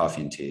 or black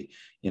coffee and tea.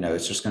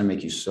 It's just going to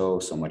make you so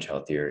much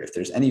healthier. If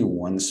there's any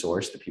one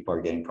source that people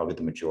are getting probably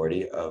the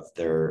majority of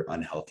their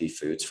unhealthy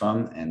foods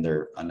from and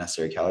their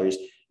unnecessary calories,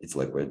 it's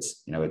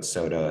liquids, it's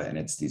soda, and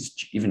it's these,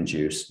 even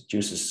juice.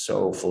 Juice is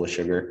so full of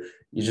sugar.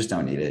 You just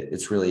don't need it.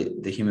 It's really,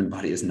 the human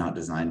body is not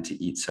designed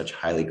to eat such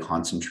highly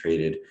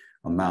concentrated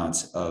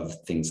amounts of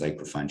things like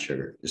refined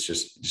sugar. It's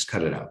just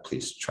cut it out,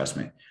 please. Trust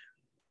me.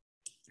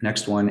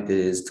 Next one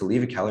is to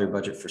leave a calorie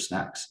budget for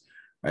snacks,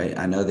 right?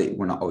 I know that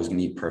we're not always going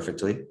to eat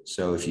perfectly.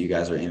 So if you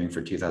guys are aiming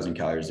for 2,000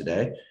 calories a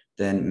day,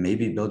 then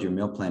maybe build your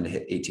meal plan to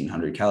hit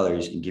 1,800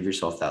 calories and give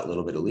yourself that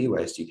little bit of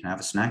leeway so you can have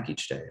a snack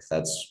each day if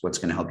that's what's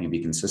going to help you be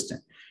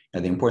consistent.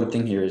 Now, the important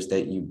thing here is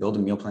that you build a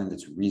meal plan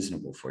that's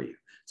reasonable for you.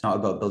 It's not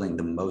about building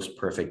the most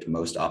perfect,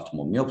 most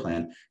optimal meal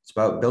plan. It's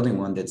about building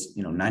one that's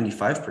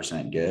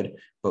 95% good,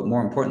 but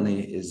more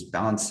importantly is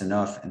balanced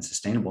enough and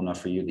sustainable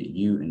enough for you that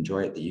you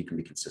enjoy it, that you can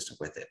be consistent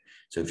with it.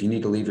 So if you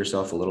need to leave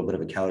yourself a little bit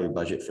of a calorie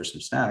budget for some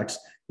snacks,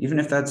 even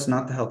if that's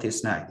not the healthiest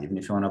snack, even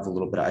if you want to have a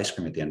little bit of ice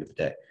cream at the end of the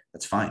day,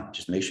 that's fine.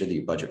 Just make sure that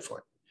you budget for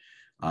it.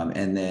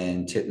 And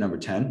then tip number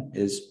 10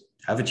 is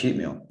have a cheat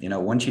meal.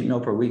 One cheat meal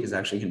per week is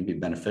actually going to be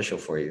beneficial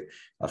for you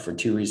for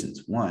two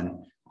reasons.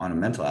 One, on a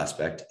mental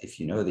aspect, if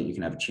you know that you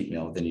can have a cheat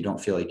meal, then you don't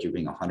feel like you're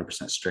being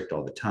 100% strict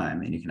all the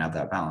time and you can have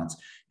that balance.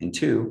 And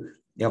two,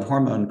 you have a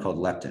hormone called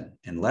leptin,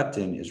 and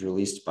leptin is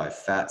released by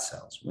fat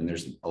cells when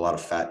there's a lot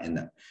of fat in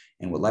them.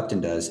 And what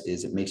leptin does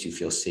is it makes you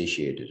feel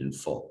satiated and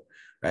full,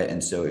 right?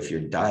 And so if you're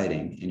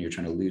dieting and you're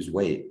trying to lose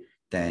weight,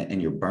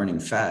 and you're burning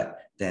fat,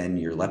 then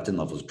your leptin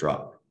levels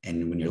drop.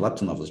 And when your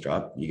leptin levels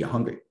drop, you get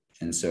hungry.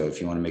 And so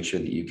if you want to make sure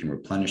that you can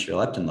replenish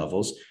your leptin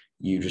levels,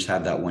 you just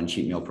have that one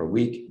cheat meal per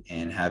week,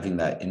 and having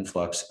that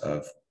influx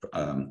of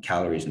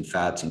calories and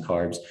fats and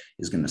carbs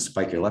is going to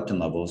spike your leptin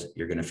levels.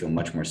 You're going to feel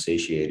much more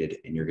satiated,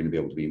 and you're going to be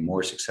able to be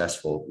more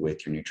successful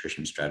with your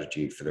nutrition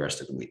strategy for the rest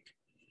of the week.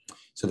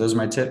 So those are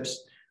my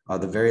tips.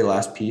 The very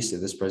last piece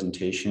of this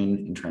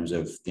presentation in terms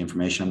of the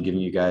information I'm giving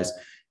you guys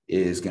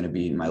is going to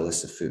be my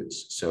list of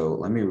foods. So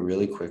let me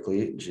really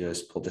quickly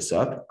just pull this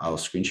up. I'll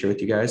screen share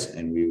with you guys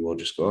and we will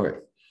just go over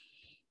it.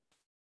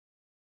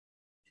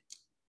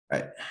 All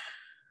right.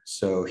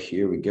 So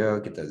here we go,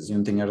 get that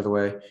Zoom thing out of the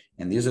way.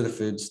 And these are the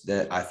foods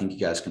that I think you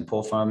guys can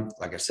pull from.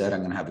 Like I said, I'm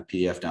going to have a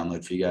PDF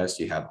download for you guys.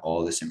 So you have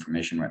all this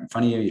information right in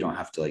front of you. You don't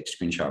have to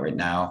screenshot right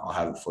now. I'll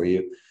have it for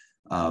you.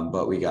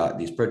 But we got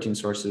these protein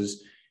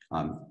sources.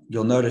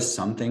 You'll notice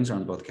some things are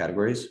in both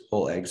categories.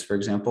 Whole eggs, for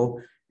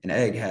example. An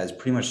egg has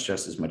pretty much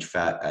just as much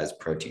fat as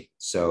protein.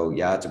 So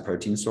yeah, it's a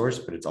protein source,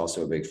 but it's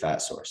also a big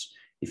fat source.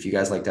 If you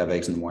guys like to have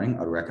eggs in the morning,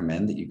 I'd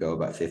recommend that you go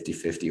about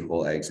 50-50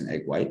 whole eggs and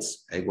egg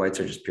whites. Egg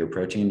whites are just pure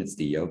protein. It's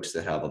the yolks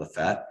that have all the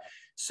fat.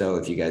 So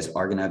if you guys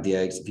are going to have the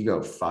eggs, if you go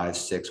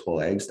 5-6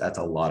 whole eggs, that's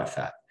a lot of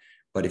fat.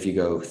 But if you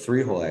go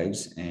 3 whole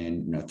eggs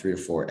and 3 or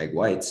 4 egg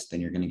whites,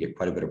 then you're going to get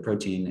quite a bit of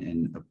protein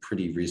and a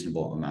pretty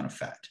reasonable amount of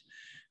fat.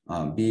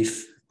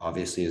 Beef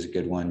obviously is a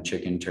good one.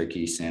 Chicken,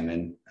 turkey,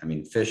 salmon. I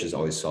mean, fish is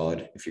always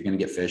solid. If you're going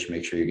to get fish,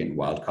 make sure you're getting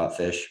wild caught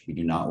fish. We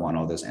do not want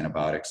all those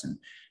antibiotics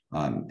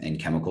and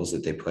chemicals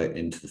that they put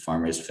into the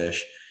farm-raised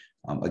fish.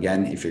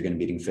 Again, if you're going to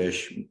be eating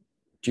fish,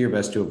 do your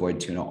best to avoid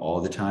tuna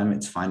all the time.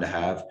 It's fine to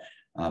have,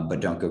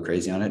 but don't go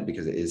crazy on it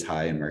because it is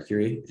high in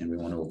mercury and we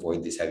want to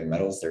avoid these heavy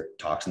metals. They're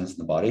toxins in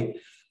the body.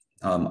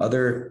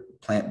 Other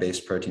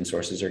plant-based protein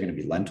sources are going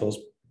to be lentils,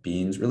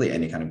 beans, really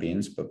any kind of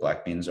beans, but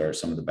black beans are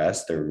some of the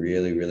best. They're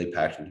really, really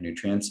packed with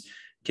nutrients.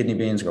 Kidney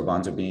beans,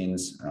 garbanzo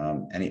beans,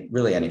 any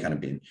kind of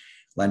bean.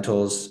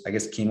 Lentils, I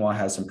guess quinoa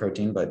has some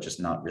protein, but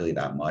just not really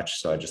that much.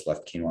 So I just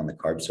left quinoa on the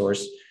carb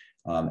source.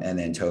 And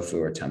then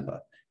tofu or tempeh.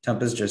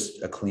 Tempeh is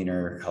just a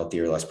cleaner,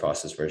 healthier, less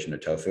processed version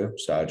of tofu.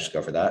 So I'll just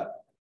go for that.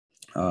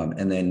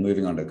 And then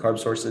moving on to the carb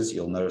sources,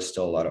 you'll notice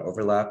still a lot of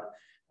overlap.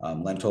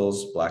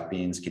 Lentils, black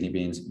beans, kidney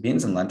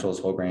beans and lentils,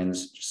 whole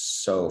grains,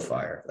 just so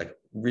fire,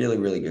 really,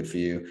 really good for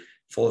you,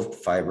 full of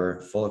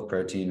fiber, full of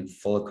protein,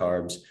 full of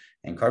carbs,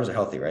 and carbs are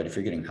healthy, right? If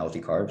you're getting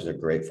healthy carbs, they're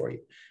great for you.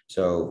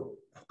 So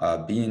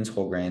beans,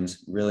 whole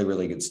grains, really,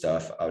 really good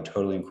stuff. I would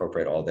totally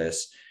incorporate all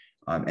this.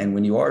 And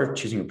when you are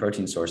choosing your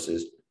protein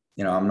sources,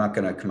 I'm not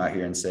going to come out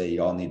here and say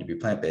you all need to be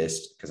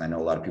plant-based because I know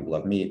a lot of people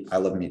love meat. I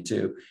love meat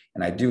too.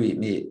 And I do eat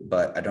meat,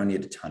 but I don't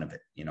eat a ton of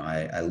it.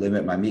 I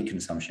limit my meat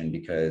consumption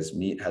because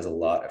meat has a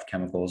lot of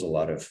chemicals, a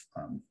lot of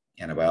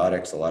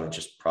antibiotics, a lot of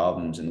just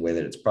problems in the way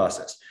that it's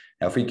processed.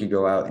 Now, if we could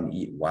go out and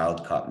eat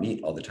wild caught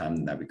meat all the time,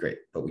 then that'd be great,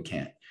 but we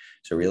can't.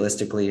 So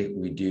realistically,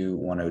 we do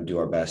want to do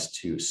our best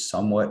to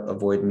somewhat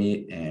avoid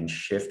meat and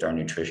shift our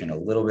nutrition a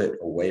little bit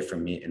away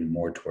from meat and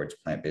more towards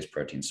plant-based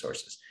protein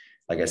sources.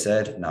 Like I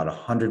said, not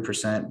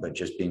 100%, but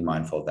just being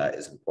mindful of that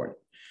is important.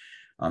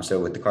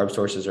 So with the carb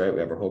sources, right, we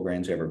have our whole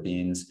grains, we have our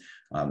beans,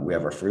 we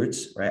have our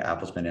fruits, right?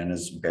 Apples,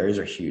 bananas, berries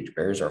are huge.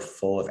 Berries are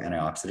full of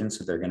antioxidants,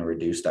 so they're going to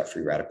reduce that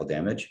free radical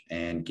damage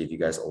and give you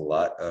guys a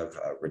lot of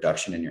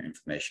reduction in your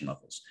inflammation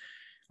levels.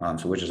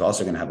 So which is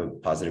also going to have a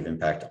positive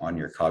impact on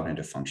your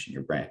cognitive function,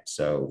 your brain.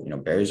 So,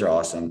 berries are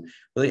awesome.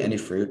 Really any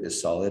fruit is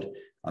solid.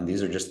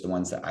 These are just the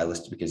ones that I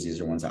listed because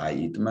these are ones that I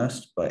eat the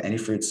most, but any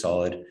fruit's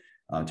solid.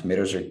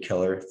 Tomatoes are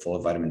killer, full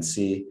of vitamin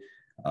C.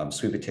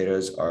 Sweet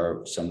potatoes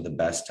are some of the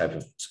best type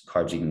of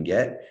carbs you can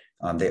get.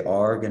 They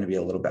are going to be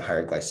a little bit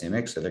higher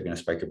glycemic, so they're going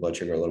to spike your blood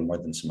sugar a little more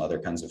than some other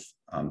kinds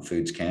of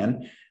foods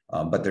can,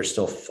 but they're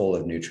still full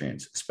of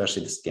nutrients,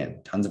 especially the skin.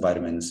 Tons of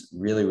vitamins,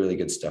 really, really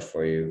good stuff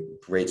for you.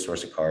 Great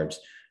source of carbs,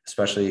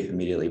 especially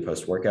immediately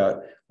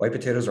post-workout. White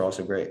potatoes are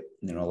also great.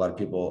 You know, a lot of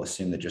people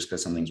assume that just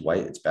because something's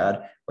white, it's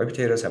bad. White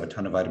potatoes have a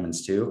ton of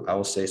vitamins too. I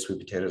will say sweet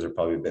potatoes are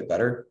probably a bit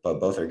better, but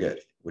both are good.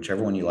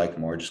 Whichever one you like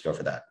more, just go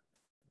for that.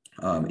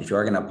 If you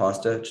are going to have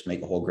pasta, just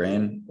make a whole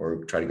grain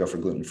or try to go for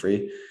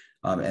gluten-free.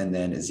 And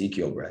then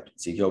Ezekiel bread.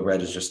 Ezekiel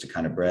bread is just a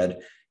kind of bread.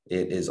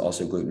 It is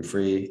also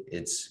gluten-free.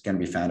 It's going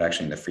to be found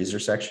actually in the freezer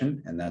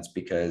section. And that's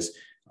because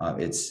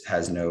it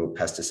has no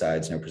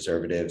pesticides, no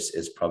preservatives.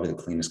 It's probably the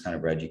cleanest kind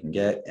of bread you can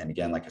get. And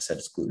again, like I said,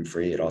 it's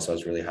gluten-free. It also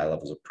has really high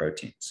levels of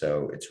protein.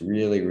 So it's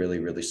really, really,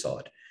 really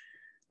solid.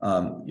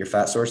 Your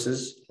fat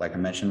sources, like I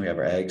mentioned, we have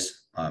our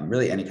eggs,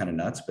 really any kind of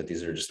nuts, but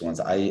these are just the ones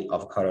that I eat.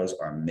 Avocados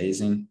are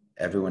amazing.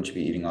 Everyone should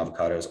be eating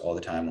avocados all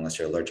the time unless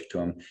you're allergic to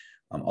them.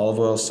 Olive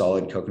oil,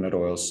 solid. Coconut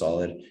oil,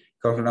 solid.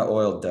 Coconut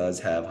oil does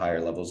have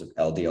higher levels of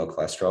LDL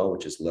cholesterol,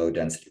 which is low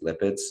density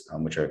lipids,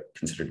 which are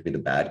considered to be the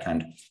bad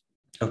kind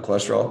of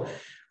cholesterol.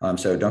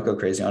 So don't go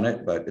crazy on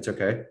it, but it's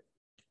okay.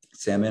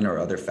 Salmon or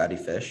other fatty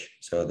fish.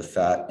 So the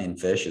fat in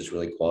fish is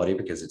really quality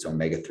because it's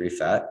omega-3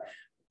 fat,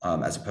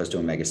 as opposed to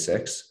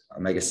omega-6.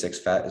 Omega-6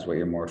 fat is what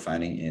you're more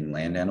finding in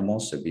land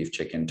animals, so beef,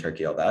 chicken,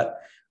 turkey, all that.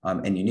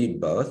 And you need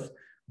both.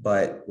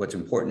 But what's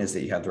important is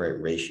that you have the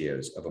right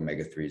ratios of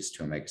omega-3s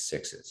to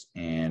omega-6s.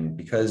 And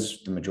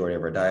because the majority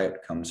of our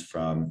diet comes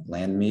from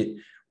land meat,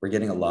 we're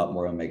getting a lot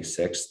more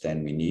omega-6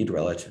 than we need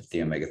relative to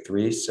the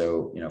omega-3.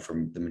 So, you know,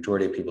 from the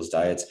majority of people's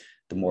diets,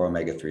 the more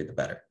omega-3, the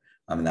better.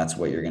 And that's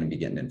what you're going to be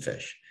getting in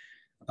fish.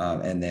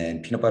 And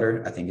then peanut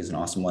butter, I think, is an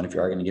awesome one. If you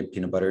are going to get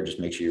peanut butter, just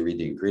make sure you read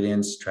the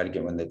ingredients. Try to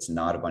get one that's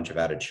not a bunch of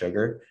added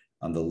sugar.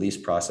 The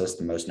least processed,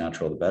 the most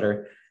natural, the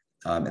better.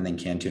 And then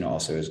canned tuna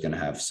also is going to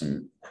have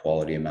some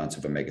quality amounts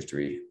of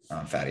omega-3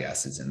 fatty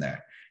acids in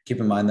there.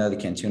 Keep in mind, though, the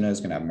canned tuna is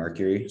going to have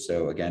mercury.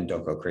 So again,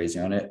 don't go crazy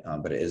on it,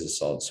 but it is a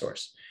solid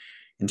source.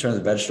 In terms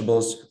of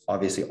vegetables,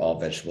 obviously all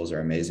vegetables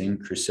are amazing.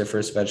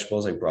 Cruciferous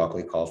vegetables like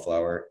broccoli,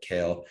 cauliflower,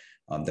 kale,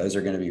 those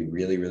are going to be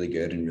really, really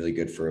good and really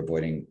good for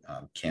avoiding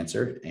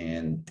cancer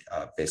and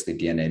basically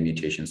DNA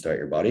mutations throughout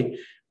your body.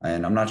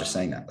 And I'm not just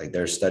saying that, like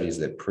there's studies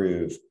that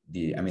prove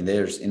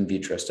there's in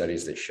vitro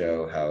studies that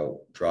show how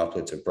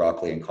droplets of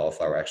broccoli and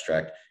cauliflower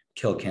extract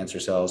kill cancer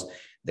cells.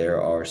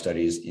 There are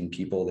studies in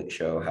people that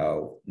show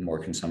how more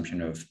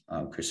consumption of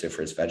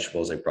cruciferous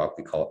vegetables like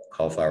broccoli,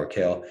 cauliflower,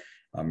 kale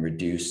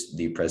reduce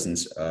the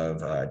presence of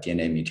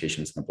DNA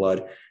mutations in the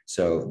blood.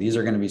 So these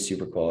are going to be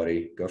super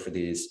quality. Go for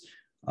these.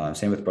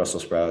 Same with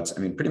Brussels sprouts. I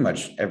mean, pretty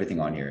much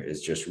everything on here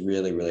is just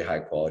really, really high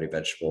quality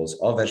vegetables.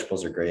 All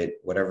vegetables are great.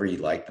 Whatever you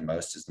like the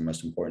most is the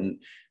most important.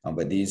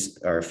 But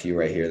these are a few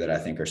right here that I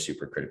think are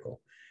super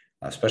critical,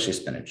 especially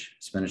spinach.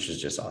 Spinach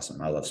is just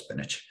awesome. I love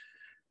spinach.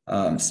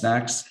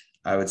 Snacks,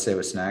 I would say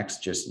with snacks,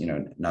 just, you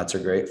know, nuts are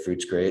great.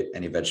 Fruit's great.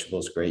 Any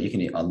vegetables, great. You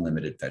can eat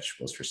unlimited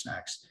vegetables for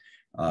snacks.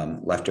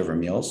 Leftover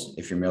meals,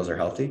 if your meals are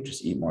healthy,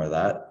 just eat more of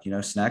that. You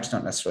know, snacks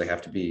don't necessarily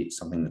have to be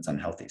something that's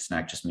unhealthy.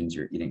 Snack just means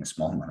you're eating a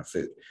small amount of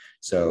food.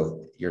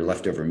 So your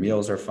leftover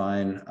meals are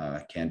fine.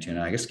 Canned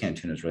tuna, I guess canned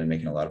tuna is really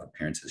making a lot of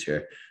appearances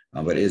here,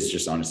 but it is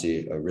just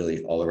honestly a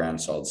really all around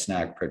solid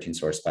snack, protein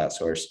source, fat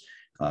source.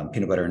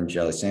 Peanut butter and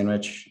jelly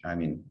sandwich. I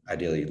mean,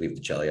 ideally you leave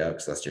the jelly out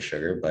because that's just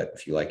sugar, but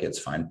if you like it, it's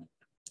fine.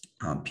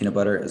 Peanut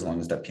butter, as long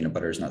as that peanut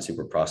butter is not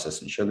super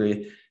processed and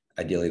sugary.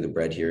 Ideally the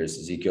bread here is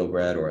Ezekiel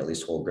bread or at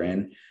least whole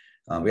grain.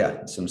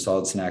 Yeah, some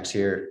solid snacks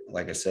here.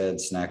 Like I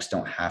said, snacks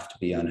don't have to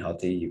be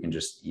unhealthy. You can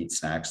just eat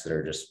snacks that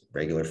are just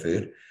regular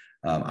food.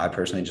 I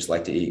personally just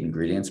like to eat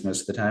ingredients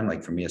most of the time.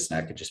 Like for me, a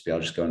snack could just be, I'll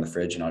just go in the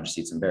fridge and I'll just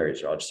eat some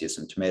berries, or I'll just eat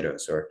some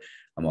tomatoes, or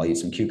I'll eat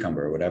some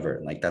cucumber or whatever.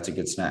 And like, that's a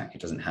good snack.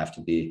 It doesn't have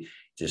to be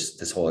just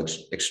this whole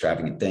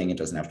extravagant thing. It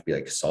doesn't have to be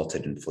like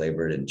salted and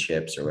flavored and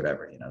chips or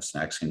whatever, you know,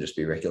 snacks can just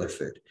be regular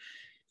food.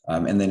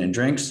 And then in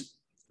drinks,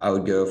 I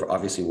would go for,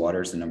 obviously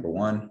water is the number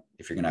one.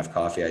 If you're going to have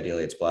coffee,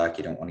 ideally it's black.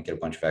 You don't want to get a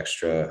bunch of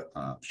extra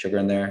sugar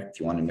in there. If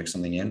you want to mix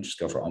something in, just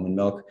go for almond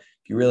milk.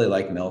 If you really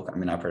like milk, I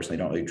mean, I personally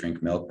don't really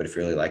drink milk, but if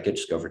you really like it,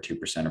 just go for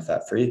 2% of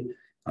fat free.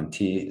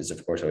 Tea is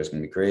of course always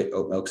going to be great.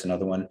 Oat milk's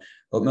another one.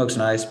 Oat milk's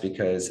nice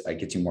because it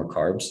gets you more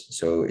carbs.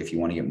 So if you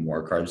want to get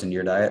more carbs into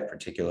your diet,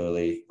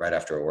 particularly right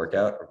after a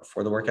workout or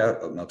before the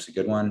workout, oat milk's a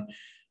good one.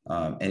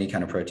 Any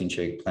kind of protein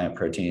shake, plant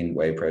protein,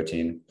 whey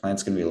protein.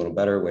 Plant's going to be a little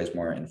better, whey's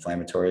more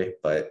inflammatory,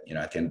 but you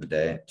know, at the end of the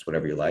day, it's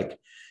whatever you like.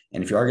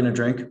 And if you are going to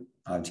drink,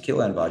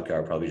 tequila and vodka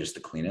are probably just the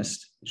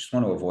cleanest. You just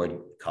want to avoid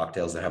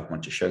cocktails that have a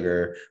bunch of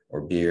sugar or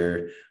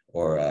beer,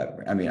 or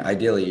I mean,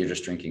 ideally you're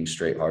just drinking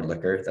straight hard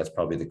liquor. That's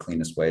probably the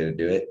cleanest way to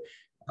do it.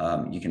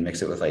 You can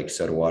mix it with like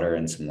soda water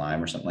and some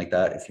lime or something like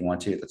that if you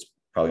want to. That's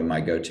probably my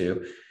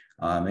go-to.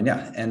 And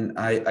yeah, and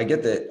I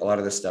get that a lot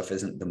of this stuff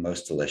isn't the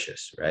most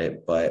delicious,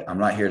 right? But I'm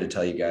not here to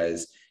tell you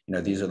guys, you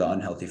know, these are the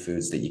unhealthy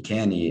foods that you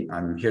can eat.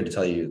 I'm here to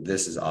tell you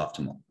this is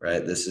optimal,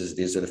 right?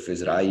 These are the foods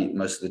that I eat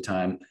most of the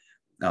time.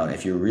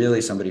 If you're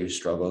really somebody who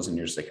struggles and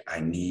you're just like,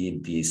 I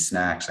need these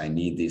snacks, I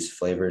need these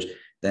flavors,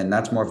 then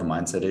that's more of a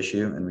mindset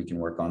issue, and we can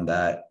work on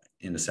that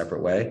in a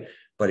separate way.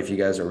 But if you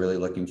guys are really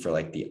looking for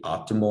like the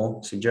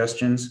optimal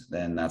suggestions,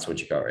 then that's what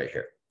you got right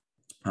here.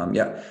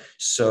 Yeah,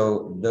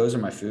 so those are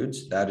my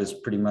foods. That is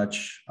pretty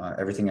much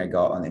everything I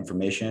got on the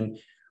information.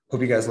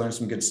 Hope you guys learned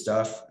some good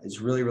stuff.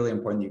 It's really, really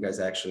important that you guys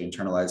actually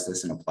internalize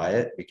this and apply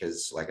it,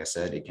 because like I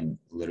said, it can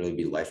literally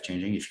be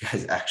life-changing if you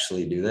guys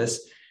actually do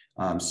this.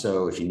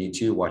 So if you need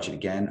to watch it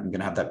again, I'm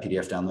gonna have that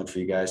PDF download for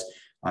you guys.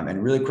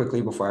 And really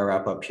quickly, before I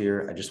wrap up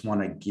here, I just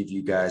want to give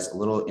you guys a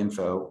little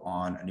info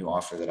on a new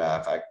offer that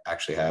I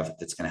actually have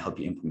that's going to help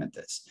you implement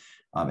this.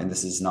 And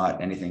this is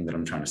not anything that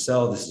I'm trying to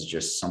sell. This is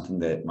just something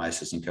that my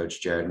assistant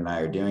coach, Jared, and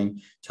I are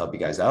doing to help you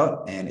guys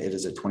out. And it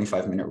is a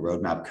 25-minute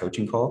roadmap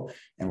coaching call.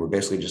 And we're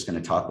basically just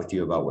going to talk with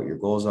you about what your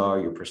goals are,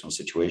 your personal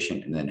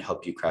situation, and then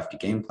help you craft a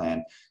game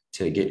plan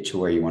to get to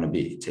where you want to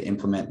be, to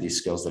implement these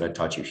skills that I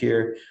taught you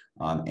here.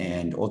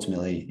 And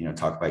ultimately,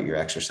 talk about your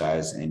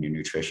exercise and your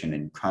nutrition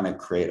and kind of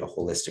create a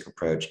holistic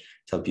approach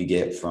to help you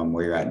get from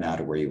where you're at now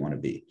to where you want to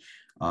be.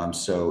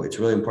 So it's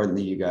really important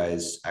that you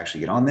guys actually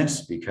get on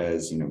this,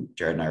 because,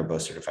 Jared and I are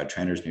both certified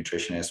trainers,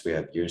 nutritionists. We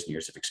have years and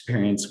years of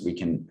experience. We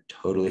can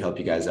totally help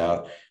you guys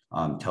out,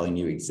 telling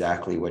you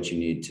exactly what you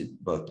need to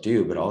both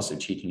do, but also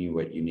teaching you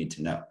what you need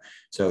to know.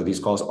 So these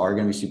calls are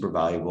going to be super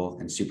valuable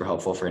and super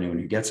helpful for anyone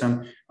who gets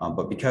them.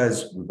 But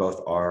because we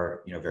both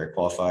are, very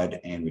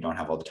qualified and we don't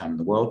have all the time in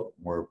the world,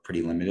 we're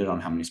pretty limited on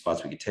how many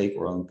spots we could take.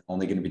 We're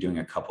only going to be doing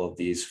a couple of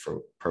these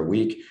per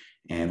week,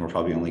 and we're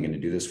probably only going to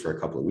do this for a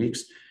couple of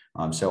weeks.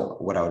 So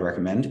what I would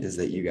recommend is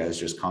that you guys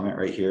just comment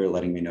right here,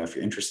 letting me know if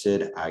you're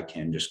interested. I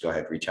can just go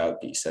ahead, reach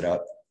out, get you set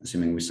up,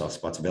 assuming we still have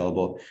spots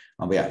available.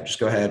 But yeah, just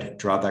go ahead,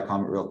 drop that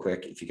comment real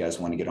quick if you guys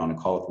want to get on a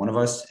call with one of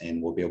us,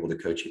 and we'll be able to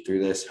coach you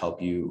through this,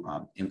 help you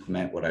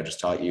implement what I just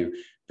taught you,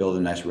 build a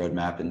nice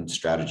roadmap and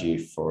strategy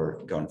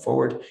for going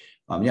forward.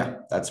 Yeah,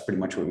 that's pretty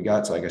much what we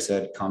got. So like I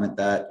said, comment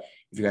that.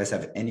 If you guys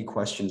have any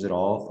questions at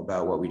all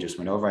about what we just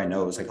went over, I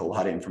know it was like a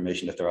lot of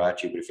information to throw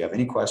at you, but if you have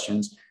any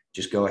questions,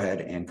 just go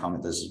ahead and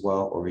comment those as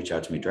well, or reach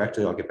out to me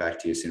directly. I'll get back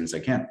to you as soon as I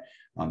can.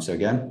 So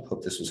again,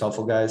 hope this was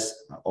helpful, guys.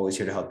 Always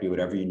here to help you,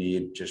 whatever you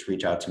need, just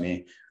reach out to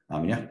me.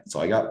 Yeah, that's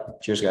all I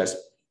got. Cheers, guys.